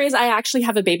the answer is I actually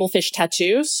have a Babelfish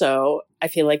tattoo, so I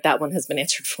feel like that one has been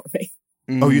answered for me.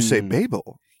 Oh, you say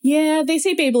Babel? Yeah, they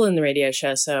say Babel in the radio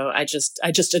show, so I just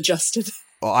adjusted.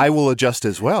 Well, I will adjust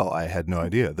as well. I had no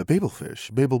idea. The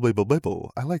Babelfish. Babel, Babel,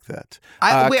 Babel. I like that.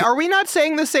 Wait, are we not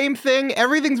saying the same thing?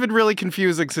 Everything's been really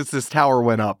confusing since this tower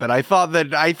went up, and I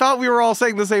thought we were all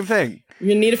saying the same thing.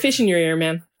 You need a fish in your ear,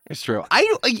 man. It's true.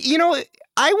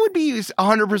 I would be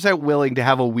 100% willing to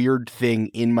have a weird thing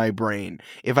in my brain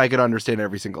if I could understand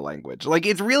every single language. Like,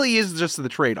 it really is just the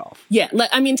trade-off. Yeah,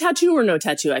 tattoo or no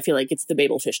tattoo, I feel like it's the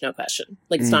Babelfish, no question.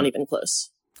 Like, it's not even close.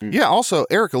 Yeah, also,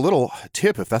 Eric, a little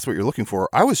tip if that's what you're looking for.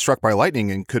 I was struck by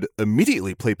lightning and could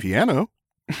immediately play piano,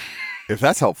 if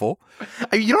that's helpful.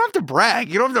 You don't have to brag.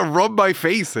 You don't have to rub my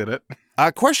face in it.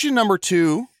 Question number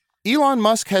 2. Elon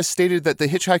Musk has stated that The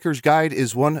Hitchhiker's Guide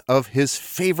is one of his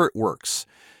favorite works.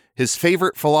 His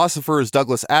favorite philosopher is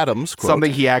Douglas Adams. Quote,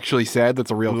 something he actually said.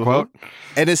 That's a real quote.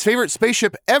 And his favorite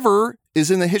spaceship ever is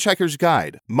in The Hitchhiker's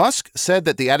Guide. Musk said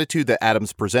that the attitude that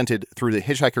Adams presented through The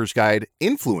Hitchhiker's Guide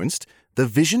influenced the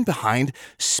vision behind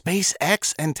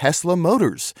SpaceX and Tesla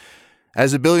Motors.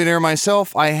 As a billionaire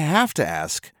myself, I have to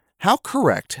ask, how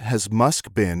correct has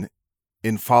Musk been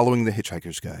in following The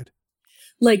Hitchhiker's Guide?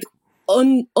 Like,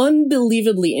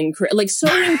 unbelievably incorrect. Like, so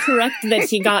incorrect that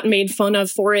he got made fun of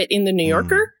for it in the New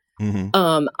Yorker.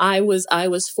 Mm-hmm. I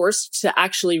was forced to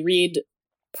actually read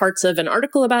parts of an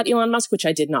article about Elon Musk, which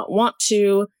I did not want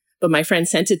to, but my friend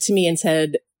sent it to me and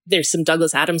said, there's some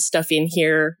Douglas Adams stuff in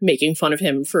here making fun of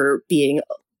him for being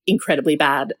incredibly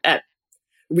bad at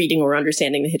reading or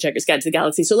understanding The Hitchhiker's Guide to the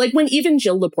Galaxy. So, like, when even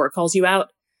Jill Lepore calls you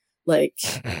out, like,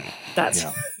 that's...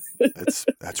 Yeah.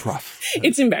 That's rough.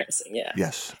 It's embarrassing, yeah.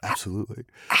 Yes, absolutely.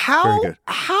 How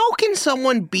can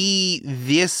someone be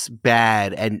this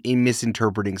bad and in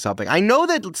misinterpreting something? I know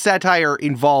that satire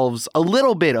involves a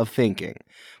little bit of thinking,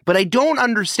 but I don't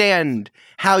understand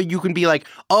how you can be like,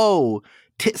 oh,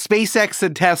 SpaceX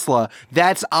and Tesla,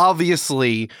 that's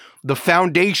obviously the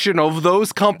foundation of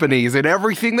those companies, and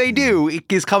everything they do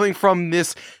is coming from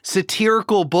this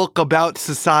satirical book about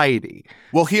society.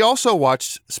 Well, he also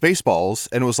watched Spaceballs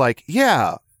and was like,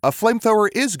 yeah, a flamethrower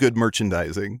is good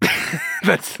merchandising.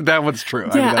 That one's true.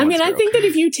 Yeah, I think that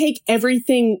if you take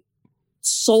everything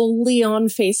solely on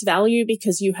face value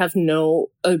because you have no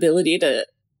ability to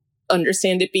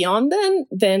understand it beyond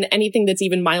then anything that's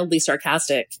even mildly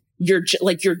sarcastic, you're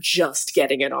just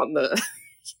getting it on the,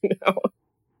 because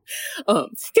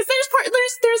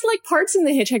there's like parts in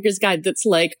The Hitchhiker's Guide that's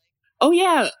like, oh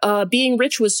yeah, being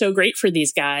rich was so great for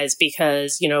these guys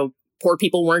because, poor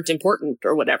people weren't important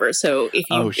or whatever. So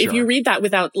if you read that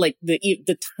without like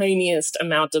the tiniest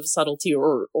amount of subtlety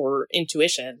or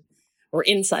intuition or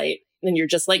insight, then you're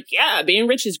just like, yeah, being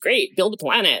rich is great. Build a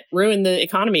planet, ruin the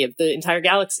economy of the entire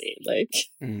galaxy. Like,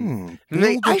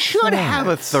 I should have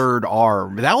a third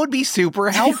arm. That would be super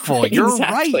helpful. You're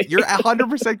right. You're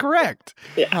 100% correct.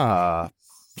 Yeah.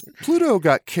 Pluto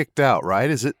got kicked out, right?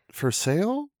 Is it for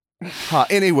sale?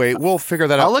 Anyway, we'll figure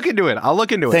that out. I'll look into it.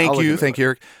 Thank you,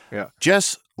 Eric. Yeah.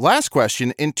 Jess, last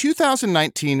question. In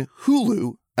 2019,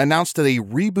 Hulu announced that a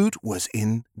reboot was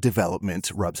in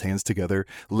development. Rubs hands together,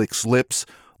 licks lips.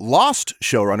 Lost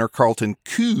showrunner Carlton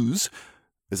Cuse.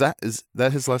 Is that his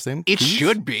last name? It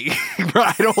should be.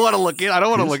 I don't want to look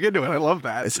into it. I love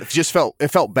that. It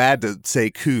felt bad to say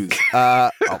Cuse.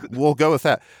 We'll go with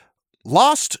that.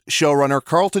 Lost showrunner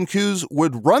Carlton Cuse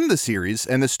would run the series,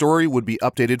 and the story would be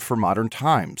updated for modern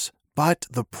times. But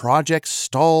the project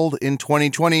stalled in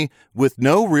 2020 with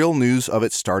no real news of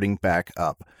it starting back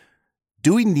up.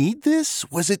 Do we need this?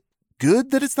 Was it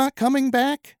good that it's not coming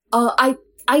back? I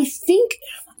think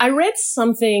I read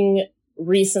something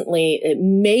recently. It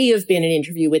may have been an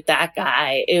interview with that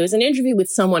guy. It was an interview with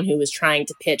someone who was trying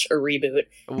to pitch a reboot.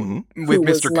 Mm-hmm. With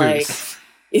Mr. Cuse.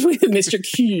 With Mr.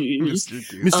 Cuse.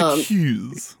 Mr.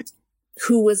 Cuse.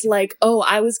 Who was like, oh,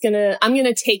 I'm going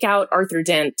to take out Arthur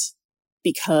Dent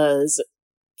because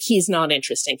he's not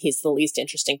interesting. He's the least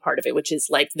interesting part of it, which is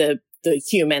like the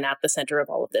human at the center of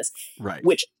all of this. Right.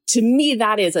 Which to me,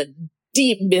 that is a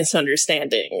deep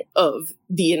misunderstanding of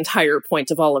the entire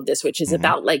point of all of this, which is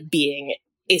about like being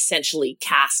essentially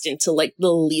cast into like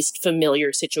the least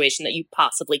familiar situation that you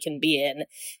possibly can be in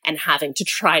and having to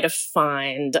try to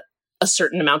find a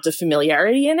certain amount of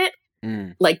familiarity in it.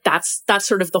 Like that's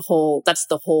sort of the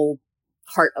whole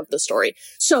heart of the story.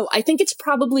 So I think it's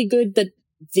probably good that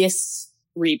this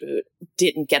reboot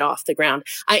didn't get off the ground.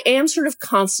 I am sort of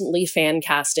constantly fan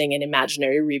casting an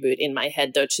imaginary reboot in my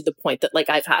head, though, to the point that like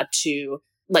I've had to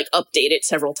like update it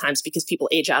several times because people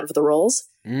age out of the roles.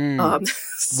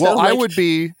 Well, I would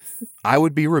be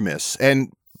remiss.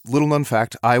 And little known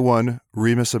fact, I won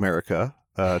Remus America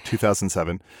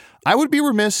 2007. I would be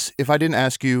remiss if I didn't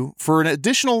ask you for an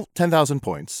additional 10,000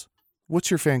 points.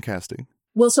 What's your fan casting?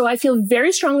 Well, so I feel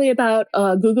very strongly about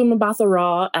Gugu Mbatha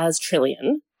Raw as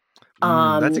Trillian.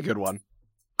 That's a good one.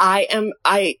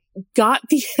 I got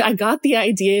the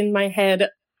idea in my head.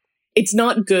 It's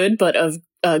not good, but of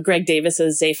Greg Davis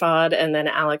as Zaphod and then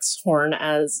Alex Horn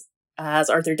as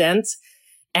Arthur Dent.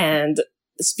 And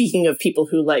speaking of people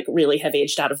who like really have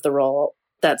aged out of the role,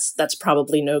 that's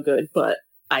probably no good, but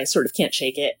I sort of can't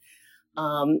shake it.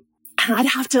 I'd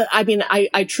have to, I mean,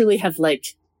 I truly have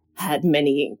like had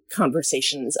many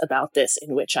conversations about this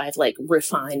in which I've like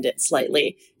refined it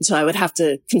slightly. So I would have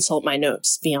to consult my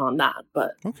notes beyond that,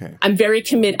 but okay. I'm very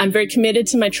committed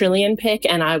to my Trillian pick,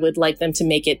 and I would like them to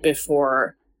make it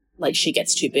before like she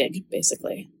gets too big,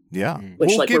 basically. Yeah.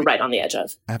 Which we're right on the edge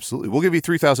of. Absolutely. We'll give you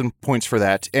 3,000 points for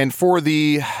that. And for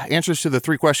the answers to the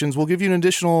 3 questions, we'll give you an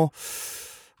additional,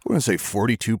 we're going to say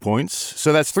 42 points.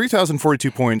 So that's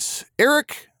 3,042 points.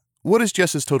 Eric, what is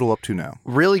Jess's total up to now?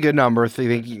 Really good number.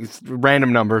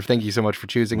 Random number. Thank you so much for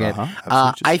choosing it.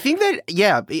 I think that,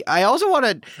 yeah, I also want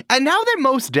to, and now that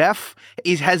Mos Def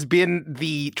has been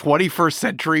the 21st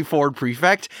century Ford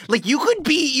prefect, like you could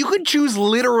choose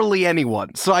literally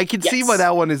anyone. So I can see why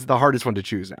that one is the hardest one to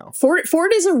choose now.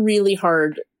 Ford is a really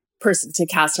hard person to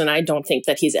cast, and I don't think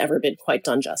that he's ever been quite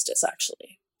done justice,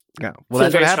 actually. Yeah, well,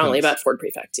 that's very what strongly happens. about Ford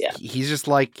Prefect. Yeah, he's just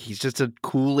a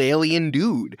cool alien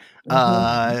dude.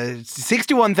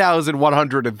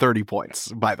 61,130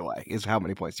 points, by the way, is how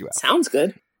many points you have. Sounds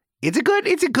good. It's a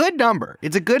good number.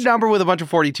 It's a good number with a bunch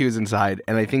of 42s inside,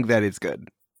 and I think that it's good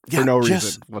for no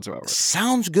reason whatsoever.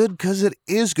 Sounds good because it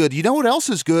is good. You know what else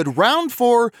is good? Round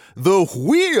 4, the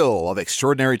Wheel of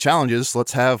Extraordinary Challenges.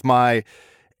 Let's have my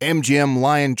MGM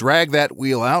lion drag that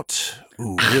wheel out.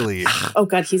 Ooh, really? Oh,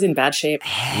 God, he's in bad shape.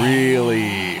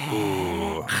 Really?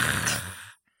 Ooh.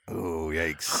 Ooh,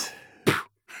 yikes.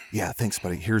 Yeah, thanks,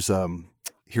 buddy. Here's some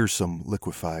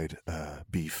liquefied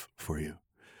beef for you.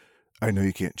 I know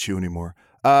you can't chew anymore.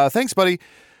 Thanks, buddy.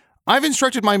 I've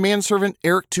instructed my manservant,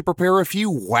 Eric, to prepare a few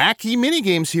wacky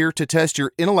minigames here to test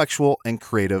your intellectual and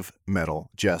creative mettle.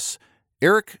 Jess,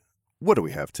 Eric, what do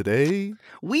we have today?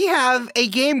 We have a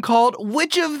game called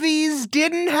Which of These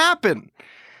Didn't Happen?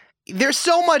 There's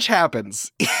so much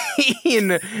happens in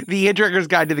the Hitchhiker's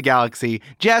Guide to the Galaxy.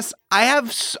 Jess, I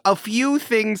have a few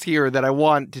things here that I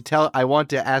want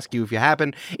to ask you if you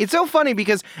happen. It's so funny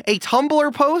because a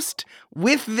Tumblr post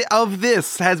of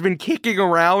this has been kicking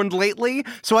around lately,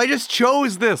 so I just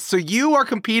chose this. So you are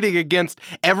competing against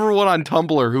everyone on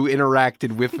Tumblr who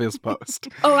interacted with this post.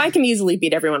 Oh, I can easily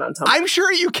beat everyone on Tumblr. I'm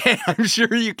sure you can.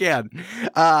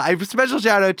 I have a special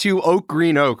shout out to Oak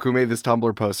Green Oak who made this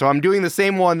Tumblr post. So I'm doing the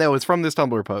same one that was from this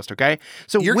Tumblr post, okay?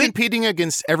 So you're competing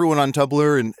against everyone on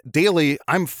Tumblr, and daily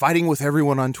I'm fighting with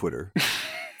everyone on Twitter.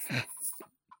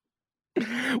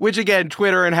 Which again,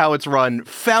 Twitter and how it's run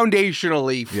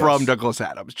foundationally from Douglas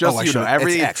Adams. Just so you know,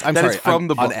 everything it's from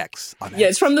the book. On X. Yeah,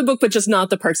 it's from the book, but just not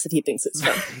the parts that he thinks it's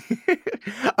from.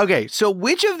 Okay, so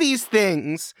which of these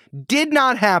things did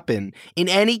not happen in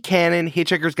any canon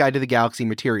Hitchhiker's Guide to the Galaxy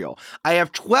material? I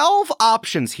have 12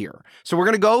 options here. So we're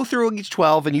going to go through each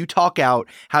 12 and you talk out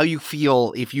how you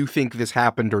feel if you think this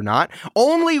happened or not.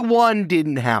 Only one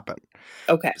didn't happen.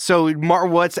 Okay. So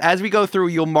as we go through,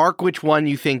 you'll mark which one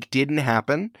you think didn't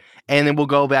happen, and then we'll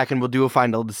go back and we'll do a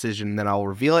final decision, and then I'll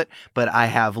reveal it. But I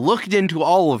have looked into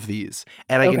all of these,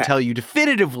 and I can tell you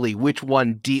definitively which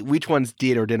ones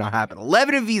did or did not happen.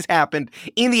 11 of these happened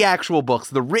in the actual books,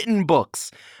 the written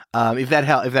books. If that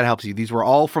helps you, these were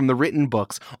all from the written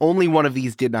books. Only one of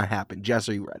these did not happen. Jess,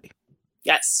 are you ready?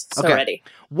 Yes, ready.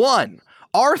 1.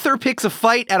 Arthur picks a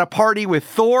fight at a party with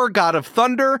Thor, God of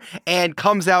Thunder, and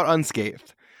comes out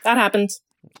unscathed. That happened.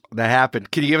 That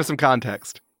happened. Can you give us some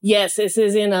context? Yes, this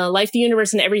is in Life, the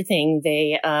Universe, and Everything.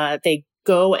 They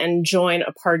go and join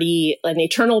a party, an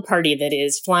eternal party that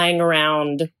is flying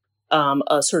around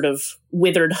a sort of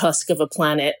withered husk of a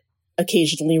planet,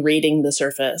 occasionally raiding the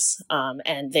surface.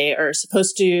 And they are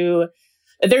supposed to.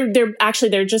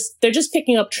 They're just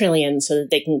picking up Trillian so that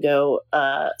they can go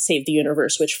save the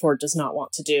universe, which Ford does not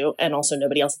want to do, and also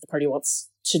nobody else at the party wants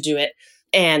to do it.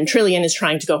 And Trillian is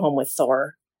trying to go home with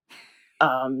Thor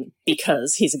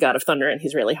because he's a god of thunder and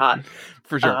he's really hot.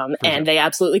 For sure. They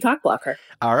absolutely cockblock her.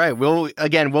 All right.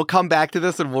 We'll come back to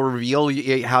this and we'll reveal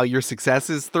how your success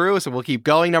is through. So we'll keep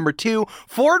going. Number 2,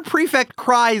 Ford Prefect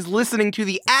cries listening to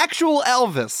the actual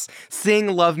Elvis sing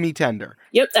Love Me Tender.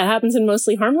 Yep, that happens in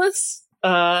Mostly Harmless.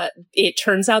 It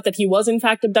turns out that he was in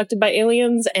fact abducted by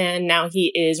aliens, and now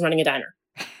he is running a diner.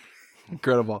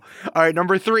 Incredible. All right,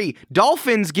 number 3.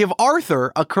 Dolphins give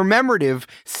Arthur a commemorative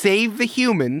Save the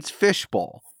Humans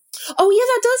fishbowl. Oh yeah,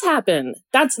 that does happen.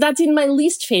 That's in my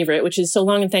least favorite, which is So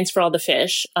Long and Thanks for All the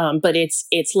Fish. But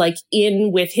it's like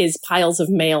in with his piles of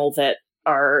mail that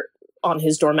are on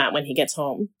his doormat when he gets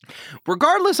home.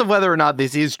 Regardless of whether or not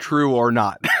this is true or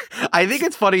not, I think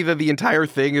it's funny that the entire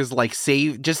thing is like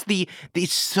just the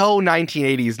so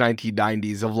 1980s,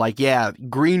 1990s of like, yeah,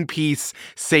 Greenpeace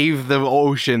save the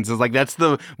oceans is like, that's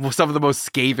some of the most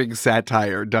scathing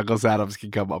satire Douglas Adams can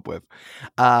come up with.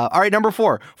 All right, number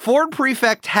 4. Ford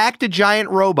prefect hacked a giant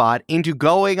robot into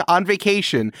going on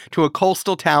vacation to a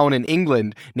coastal town in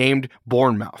England named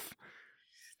Bournemouth.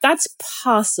 That's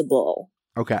possible.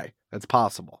 Okay, that's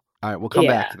possible. All right, we'll come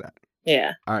back to that.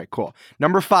 Yeah. All right, cool.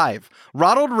 Number 5.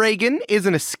 Ronald Reagan is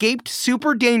an escaped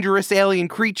super dangerous alien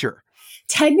creature.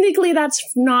 Technically, that's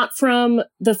not from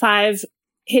the 5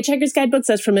 Hitchhiker's Guide books.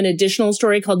 That's from an additional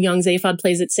story called Young Zaphod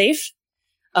Plays It Safe.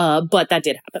 But that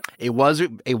did happen. It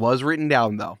was written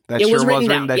down, though. That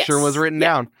sure was written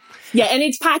down. Yeah, and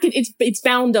it's it's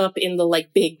bound up in the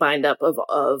like big bind up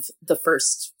of the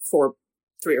first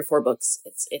 3 or 4 books.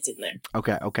 It's in there.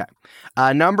 Okay.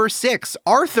 Number 6.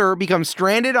 Arthur becomes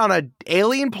stranded on an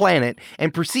alien planet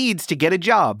and proceeds to get a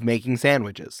job making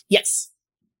sandwiches. Yes.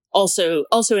 Also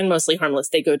in Mostly Harmless,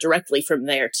 they go directly from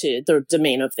there to the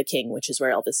domain of the king, which is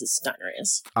where Elvis's diner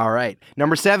is. All right.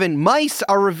 Number 7. Mice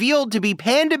are revealed to be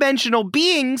pan-dimensional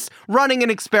beings running an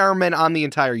experiment on the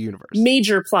entire universe.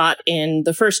 Major plot in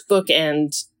the first book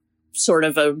and sort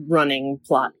of a running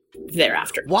plot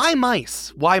thereafter. Why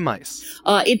mice?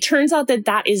 It turns out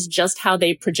that is just how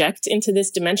they project into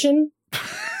this dimension.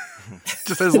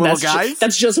 Just as little guys?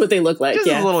 That's just what they look like, just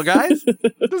as little guys?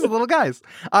 Just as little guys.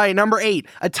 All right, number 8.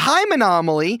 A time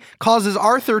anomaly causes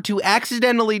Arthur to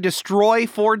accidentally destroy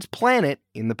Ford's planet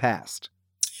in the past.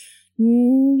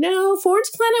 No,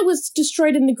 Ford's planet was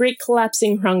destroyed in the Great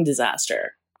Collapsing Hrung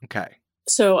disaster. Okay.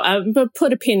 So, but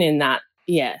put a pin in that.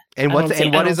 Yeah. And what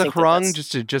is a Hrung?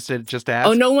 Just to ask.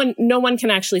 Oh, no one can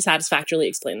actually satisfactorily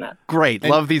explain that. Great.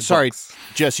 Love these. Sorry, books.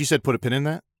 Jess, you said put a pin in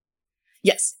that?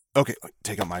 Yes. Okay,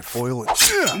 take out my foil.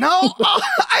 No,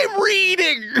 I'm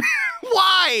reading.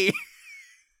 Why?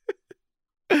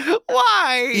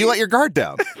 Why? You let your guard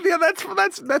down. Yeah,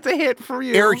 that's a hit for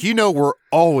you. Eric, you know we're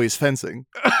always fencing.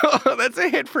 That's a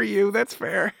hit for you. That's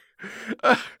fair.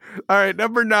 All right,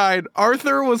 number 9.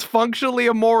 Arthur was functionally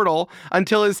immortal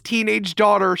until his teenage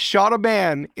daughter shot a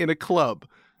man in a club.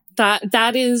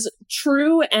 That is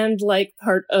true and like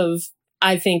part of,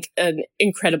 I think, an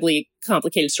incredibly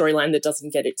complicated storyline that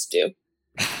doesn't get its due.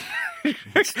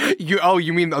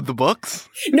 You mean the books?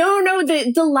 No,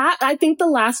 I think the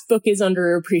last book is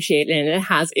underappreciated, and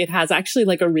it has actually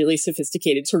like a really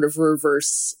sophisticated sort of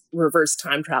reverse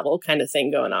time travel kind of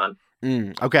thing going on.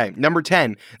 Okay, number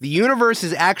 10. The universe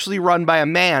is actually run by a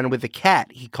man with a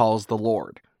cat he calls the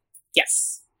Lord.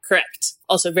 Yes, correct.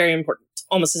 Also very important.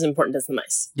 Almost as important as the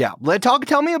mice. Yeah.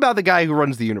 Tell me about the guy who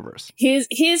runs the universe.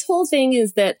 His whole thing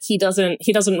is that he doesn't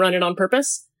run it on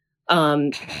purpose.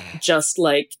 Just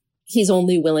like he's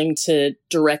only willing to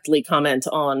directly comment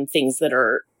on things that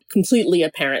are completely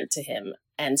apparent to him.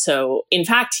 And so, in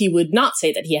fact, he would not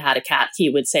say that he had a cat. He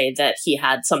would say that he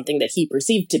had something that he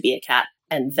perceived to be a cat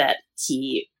and that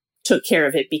he took care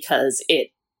of it because it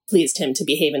pleased him to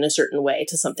behave in a certain way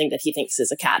to something that he thinks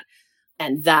is a cat.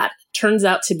 And that turns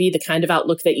out to be the kind of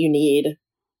outlook that you need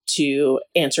to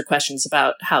answer questions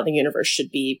about how the universe should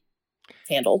be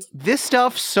handled. This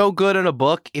stuff's so good in a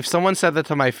book. If someone said that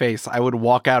to my face, I would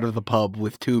walk out of the pub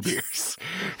with 2 beers.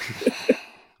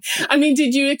 I mean,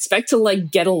 did you expect to like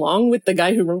get along with the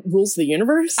guy who rules the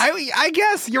universe? I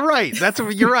guess you're right.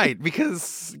 You're right,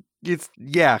 because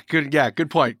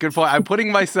good point. I'm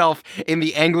putting myself in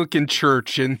the Anglican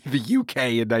Church in the UK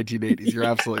in 1980s. You're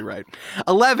absolutely right.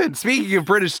 11. Speaking of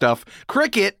British stuff,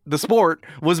 cricket, the sport,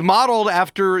 was modeled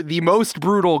after the most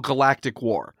brutal galactic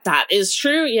war. That is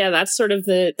true. Yeah, that's sort of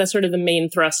the main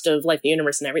thrust of like the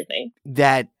universe and everything.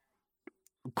 That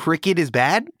cricket is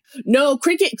bad? No,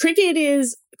 cricket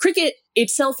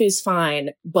itself is fine,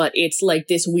 but it's like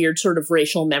this weird sort of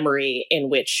racial memory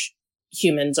in which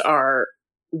humans are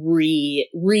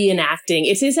reenacting.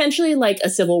 It's essentially like a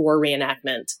Civil War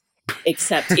reenactment,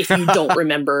 except if you don't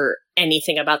remember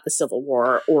anything about the Civil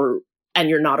War and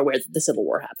you're not aware that the Civil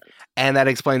War happened. And that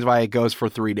explains why it goes for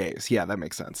 3 days. Yeah, that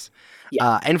makes sense.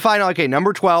 Yeah. And finally, okay,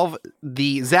 number 12,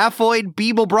 the Zaphoid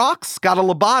Beeblebrox got a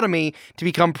lobotomy to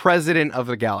become president of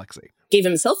the galaxy. Gave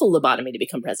himself a lobotomy to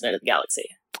become president of the galaxy.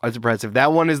 That's impressive.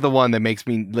 That one is the one that makes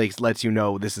me lets you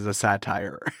know this is a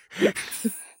satire. Yeah.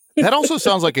 That also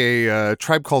sounds like a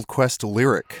Tribe Called Quest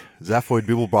lyric. Zaphoid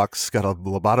Beeblebrox got a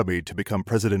lobotomy to become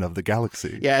president of the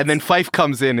galaxy. Yeah, and then Fife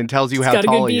comes in and tells you how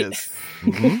tall he is.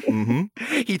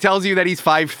 He tells you that he's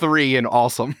 5'3" and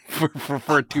awesome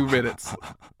for 2 minutes.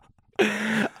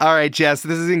 All right, Jess,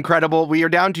 this is incredible. We are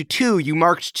down to 2. You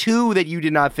marked 2 that you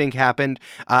did not think happened.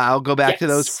 I'll go back to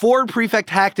those. Ford Prefect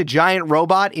hacked a giant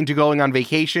robot into going on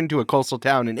vacation to a coastal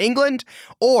town in England,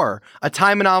 or a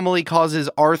time anomaly causes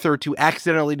Arthur to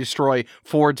accidentally destroy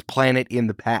Ford's planet in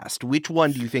the past. Which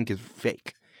one do you think is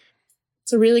fake?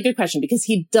 It's a really good question because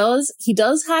he does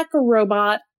hack a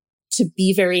robot to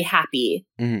be very happy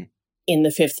in the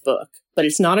 5th book, but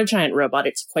it's not a giant robot.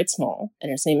 It's quite small,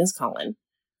 and his name is Colin.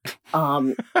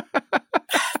 But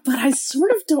I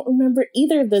sort of don't remember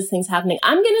either of those things happening.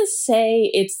 I'm going to say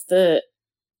it's the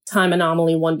time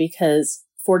anomaly one because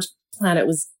Ford's planet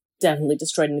was definitely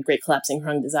destroyed in the Great Collapsing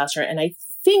Hrung disaster. And I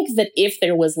think that if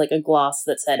there was like a gloss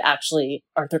that said, actually,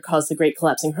 Arthur caused the Great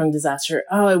Collapsing Hrung disaster,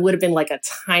 it would have been like a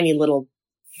tiny little,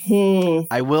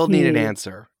 I will need an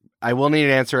answer. I will need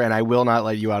an answer, and I will not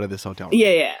let you out of this hotel room.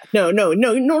 Yeah. No,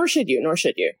 nor should you.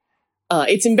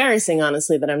 It's embarrassing,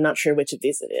 honestly, that I'm not sure which of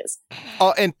these it is.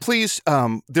 And please,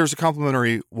 there's a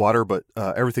complimentary water, but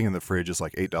everything in the fridge is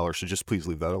like $8, so just please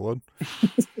leave that alone.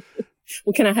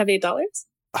 Well, can I have $8?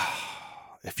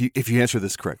 If you answer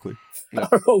this correctly. No.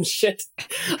 Oh, shit.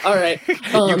 All right.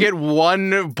 You get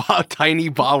one tiny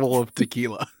bottle of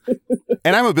tequila.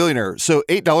 And I'm a billionaire, so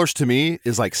 $8 to me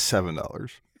is like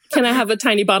 $7. Can I have a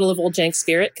tiny bottle of Old Jank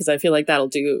Spirit? Because I feel like that'll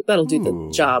do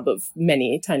the job of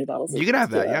many tiny bottles. You can have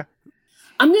that, yeah.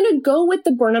 I'm going to go with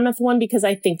the Bournemouth one because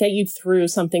I think that you threw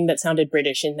something that sounded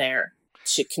British in there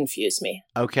to confuse me.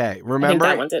 Okay,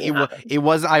 remember, it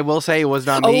was, I will say, it was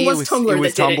not me. It was Tumblr. It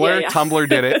was Tumblr. Tumblr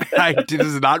did it. This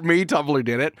is not me. Tumblr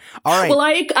did it. All right. Well,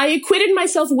 I acquitted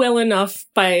myself well enough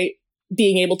by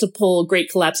being able to pull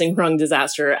Great Collapsing Hrung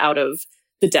disaster out of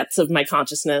the depths of my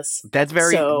consciousness. That's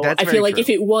very I feel like if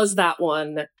it was that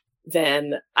one,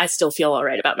 then I still feel all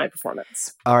right about my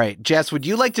performance. All right. Jess, would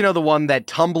you like to know the one that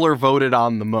Tumblr voted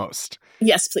on the most?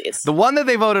 Yes, please. The one that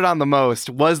they voted on the most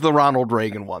was the Ronald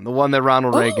Reagan one. The one that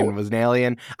Ronald Reagan was an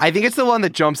alien. I think it's the one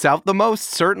that jumps out the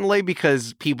most, certainly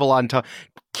because people on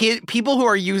people who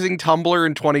are using Tumblr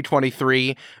in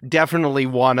 2023 definitely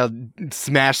want to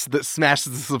smash the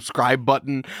subscribe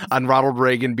button on Ronald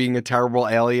Reagan being a terrible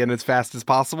alien as fast as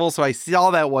possible. So I saw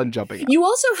that one jumping out. You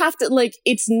also have to,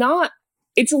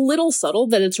 it's a little subtle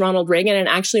that it's Ronald Reagan. And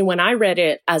actually, when I read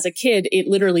it as a kid, it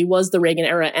literally was the Reagan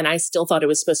era. And I still thought it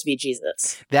was supposed to be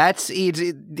Jesus.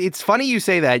 It's funny you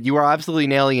say that. You are absolutely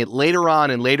nailing it. Later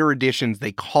on, in later editions,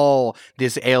 they call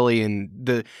this alien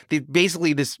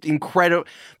basically this incredible.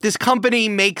 This company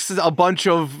makes a bunch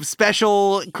of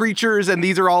special creatures, and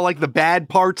these are all like the bad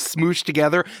parts smooshed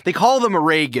together. They call them a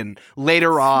Reagan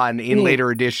later on in later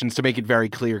editions to make it very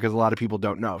clear because a lot of people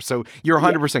don't know. So you're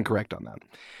 100% correct on that.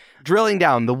 Drilling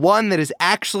down, the one that is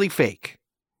actually fake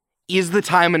is the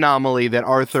time anomaly that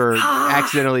Arthur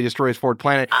accidentally destroys Ford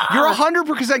planet. You're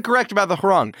 100% correct about the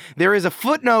Hrung. There is a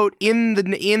footnote in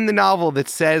the novel that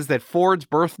says that Ford's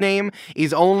birth name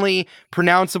is only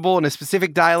pronounceable in a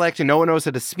specific dialect and no one knows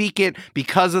how to speak it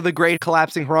because of the Great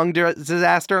Collapsing Hrung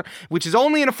disaster, which is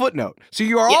only in a footnote. So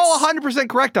you are all 100%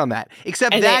 correct on that,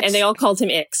 except that. And they all called him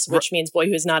Ix, which means boy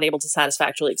who is not able to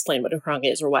satisfactorily explain what a Hrung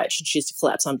is or why it should choose to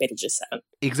collapse on Betelgeuse 7.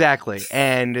 Exactly.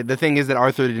 And the thing is that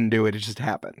Arthur didn't do it. It just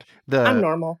happened. I'm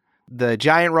normal. The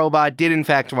giant robot did, in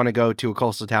fact, want to go to a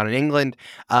coastal town in England.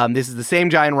 This is the same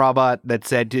giant robot that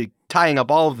said, tying up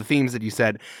all of the themes that you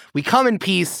said, we come in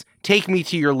peace, take me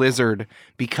to your lizard,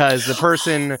 because the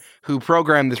person who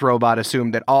programmed this robot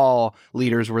assumed that all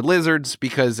leaders were lizards,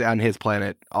 because on his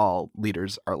planet, all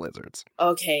leaders are lizards.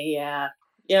 Okay, yeah.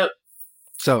 Yep.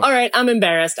 So, all right, I'm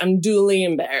embarrassed. I'm duly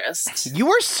embarrassed.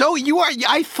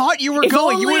 I thought you were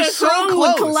going. You were so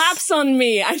close. Would collapse on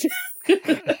me.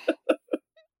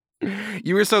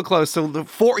 You were so close. So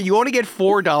you only get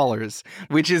 $4,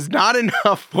 which is not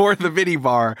enough for the mini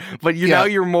bar. But now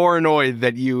you're more annoyed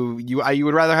that you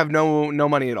would rather have no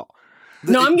money at all.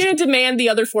 No, I'm going to demand the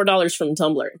other $4 from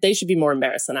Tumblr. They should be more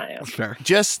embarrassed than I am. Fair.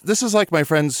 Jess, this is like my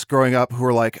friends growing up who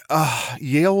were like,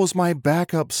 Yale was my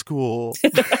backup school.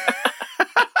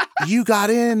 You got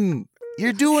in.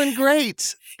 You're doing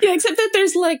great. Yeah, except that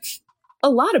there's a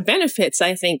lot of benefits,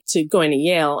 I think, to going to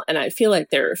Yale. And I feel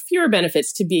like there are fewer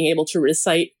benefits to being able to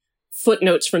recite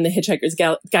footnotes from The Hitchhiker's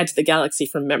Guide to the Galaxy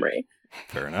from memory.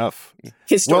 Fair enough.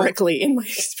 Historically, in my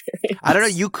experience. I don't know.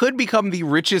 You could become the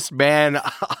richest man,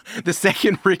 the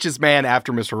second richest man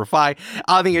after Mr. Rafai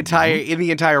on the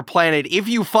entire planet if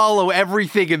you follow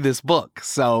everything in this book.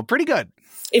 So pretty good.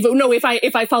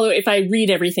 If I read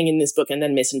everything in this book and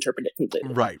then misinterpret it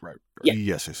completely. Right. Yeah.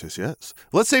 Yes.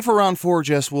 Let's say for round 4,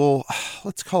 Jess,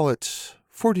 let's call it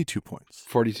 42 points.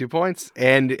 42 points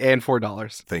and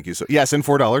 $4. Thank you. Yes, and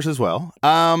 $4 as well.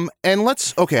 And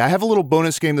I have a little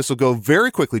bonus game. This will go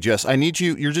very quickly, Jess. I need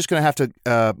you're just going to have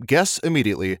to guess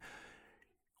immediately.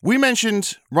 We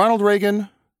mentioned Ronald Reagan,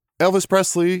 Elvis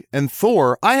Presley, and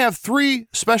Thor. I have 3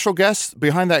 special guests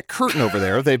behind that curtain over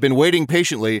there. They've been waiting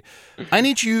patiently. I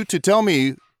need you to tell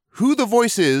me who the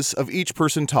voice is of each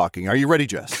person talking. Are you ready,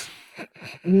 Jess?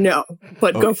 No,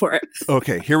 but go for it.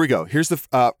 Okay, here we go. Here's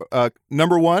the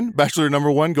number 1, Bachelor number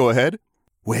 1. Go ahead.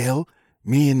 Well,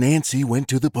 me and Nancy went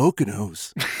to the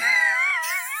Poconos.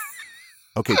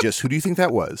 Okay, Jess, who do you think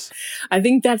that was? I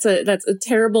think that's a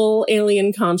terrible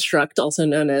alien construct, also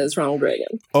known as Ronald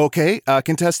Reagan. Okay,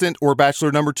 contestant or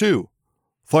Bachelor number 2.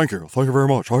 Thank you very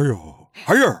much.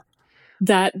 Hiya.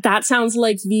 That sounds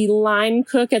like the line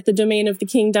cook at the Domain of the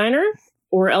King Diner,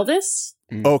 or Elvis.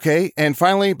 Okay, and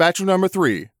finally, Bachelor number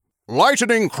 3.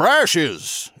 Lightning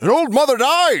crashes, and old mother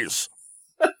dies.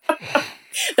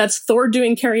 That's Thor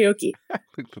doing karaoke.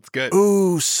 That's good.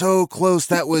 Ooh, so close.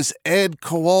 That was Ed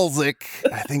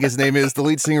Kowalczyk. I think his name is the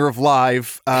lead singer of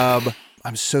Live. I'm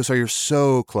so sorry. You're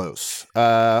so close.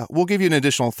 We'll give you an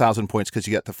additional 1,000 points because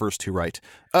you got the first 2 right.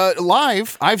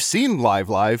 Live. I've seen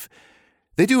Live.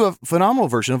 They do a phenomenal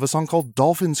version of a song called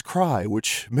Dolphins Cry,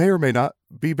 which may or may not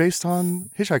be based on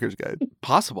Hitchhiker's Guide.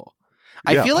 Possible.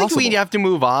 I feel like we'd have to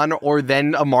move on, or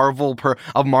then a Marvel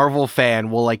fan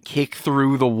will like kick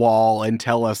through the wall and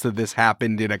tell us that this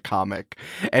happened in a comic,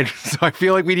 and so I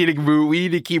feel like we need to move. We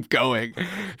need to keep going.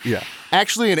 Yeah,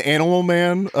 actually, in Animal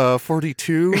Man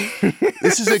 42,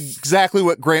 this is exactly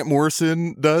what Grant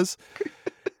Morrison does.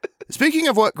 Speaking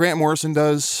of what Grant Morrison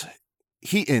does,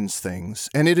 he ends things,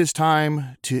 and it is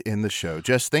time to end the show.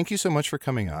 Jess, thank you so much for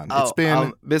coming on. It's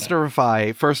been Mr.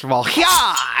 Rafai. First of all,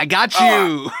 I got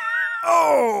you.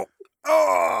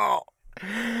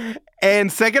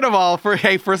 And second of all,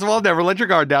 first of all, never let your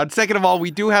guard down. Second of all,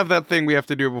 we do have that thing we have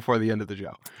to do before the end of the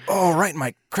show. Oh, right,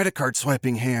 my credit card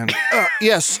swiping hand.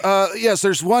 Yes,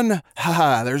 there's one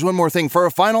more thing for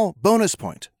a final bonus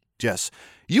point. Jess,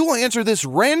 you will answer this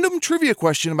random trivia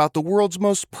question about the world's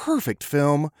most perfect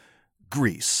film,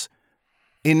 Grease.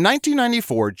 In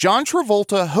 1994, John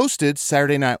Travolta hosted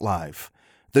Saturday Night Live.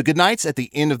 The goodnights at the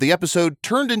end of the episode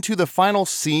turned into the final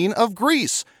scene of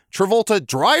Grease. Travolta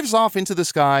drives off into the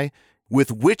sky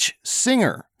with which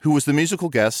singer, who was the musical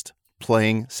guest,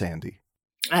 playing Sandy?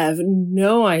 I have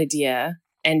no idea.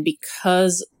 And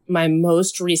because my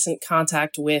most recent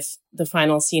contact with the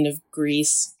final scene of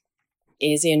Grease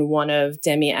is in one of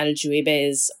Demi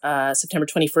Adejuyigbe's September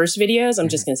 21st videos, I'm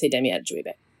just going to say Demi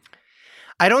Adejuyigbe.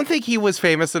 I don't think he was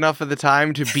famous enough at the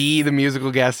time to be the musical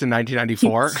guest in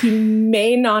 1994. He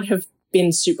may not have been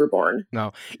Superborn.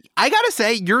 No. I gotta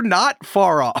say, you're not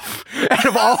far off. Out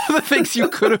of all the things you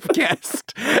could have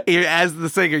guessed as the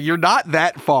singer, you're not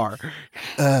that far.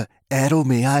 Adel,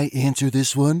 may I answer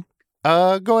this one?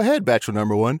 Go ahead, Bachelor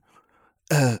number 1.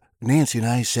 Nancy and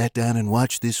I sat down and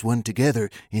watched this one together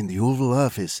in the Oval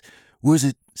Office. Was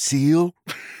it Seal?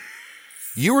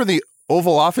 You were in the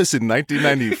Oval Office in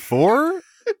 1994?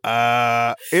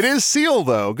 It is Seal,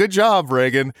 though. Good job,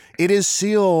 Reagan. It is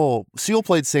Seal. Seal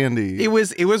played Sandy. It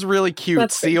was really cute.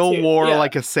 That's Seal cute. wore Yeah.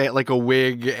 like a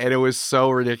wig, and it was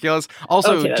so ridiculous.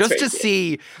 Also, Okay, just to cute.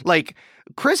 see, like,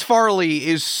 Chris Farley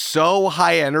is so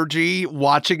high energy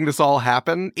watching this all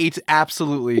happen. It's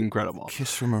absolutely incredible.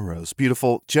 Kiss from a Rose.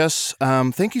 Beautiful. Jess,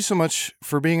 thank you so much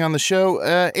for being on the show.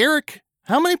 Eric,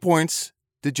 how many points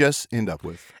did Jess end up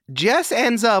with? Jess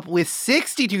ends up with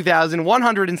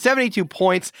 62,172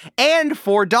 points and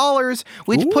 $4,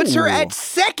 which puts her at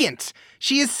second.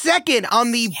 She is second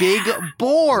on the big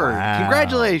board. Wow.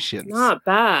 Congratulations. Not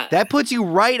bad. That puts you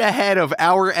right ahead of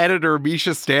our editor,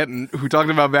 Misha Stanton, who talked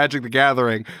about Magic the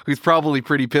Gathering, who's probably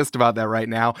pretty pissed about that right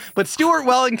now. But Stuart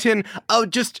Wellington,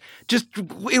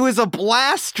 it was a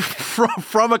blast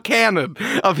from a cannon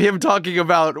of him talking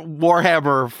about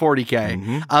Warhammer 40K.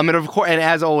 Mm-hmm. And of course, and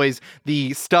as always,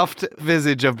 the stuffed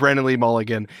visage of Brennan Lee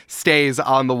Mulligan stays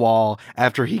on the wall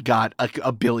after he got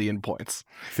a billion points.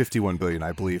 51 billion,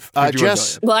 I believe. 51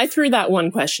 Jess, Well, I threw that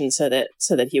one question so that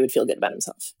he would feel good about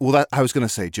himself. well, I was going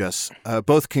to say, Jess,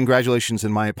 both congratulations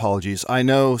and my apologies. I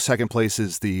know second place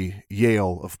is the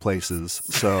Yale of places,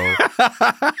 so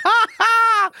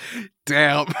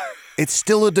Damn. it's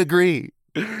still a degree.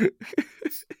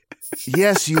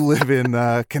 Yes, you live in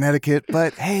Connecticut,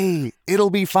 but hey,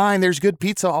 it'll be fine. There's good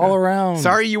pizza all around.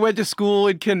 Sorry you went to school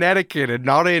in Connecticut and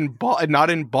not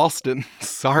in Boston.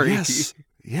 Sorry.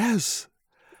 Yes.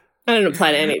 I don't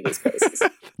apply to any of these places.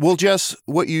 Well, Jess,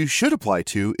 what you should apply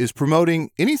to is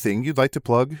promoting anything you'd like to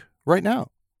plug right now.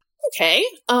 Okay.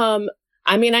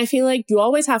 I mean, I feel like you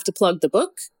always have to plug the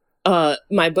book.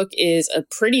 My book is a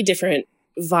pretty different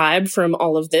vibe from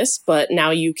all of this, but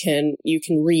now you can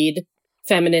read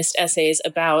feminist essays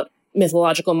about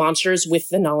mythological monsters with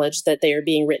the knowledge that they are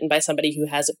being written by somebody who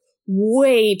has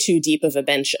way too deep of a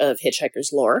bench of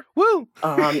Hitchhiker's lore. Woo!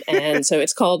 And so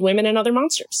it's called Women and Other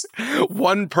Monsters.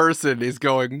 One person is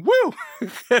going, woo!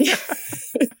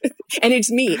 And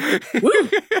it's me. Woo!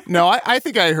 No, I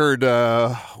think I heard,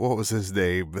 what was his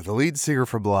name? The lead singer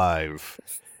from Live,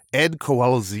 Ed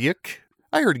Kowalczyk.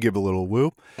 I heard give a little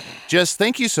woo. Jess,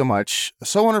 thank you so much.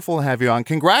 So wonderful to have you on.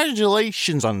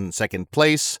 Congratulations on second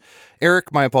place.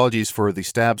 Eric, my apologies for the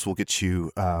stabs. We'll get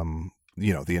you,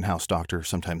 the in-house doctor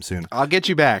sometime soon. I'll get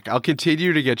you back. I'll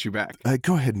continue to get you back.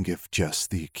 Go ahead and give Jess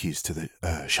the keys to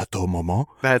the Chateau Marmont.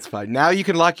 That's fine. Now you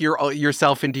can lock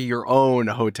yourself into your own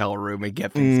hotel room and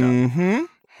get things done. Mm-hmm.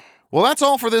 Well, that's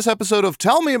all for this episode of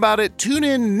Tell Me About It. Tune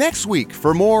in next week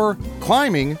for more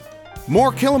climbing,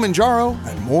 more Kilimanjaro,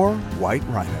 and more white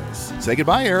rhinos. Say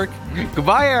goodbye, Eric.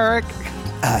 Goodbye, Eric.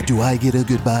 Do I get a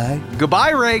goodbye?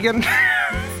 Goodbye, Reagan.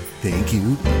 Thank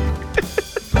you.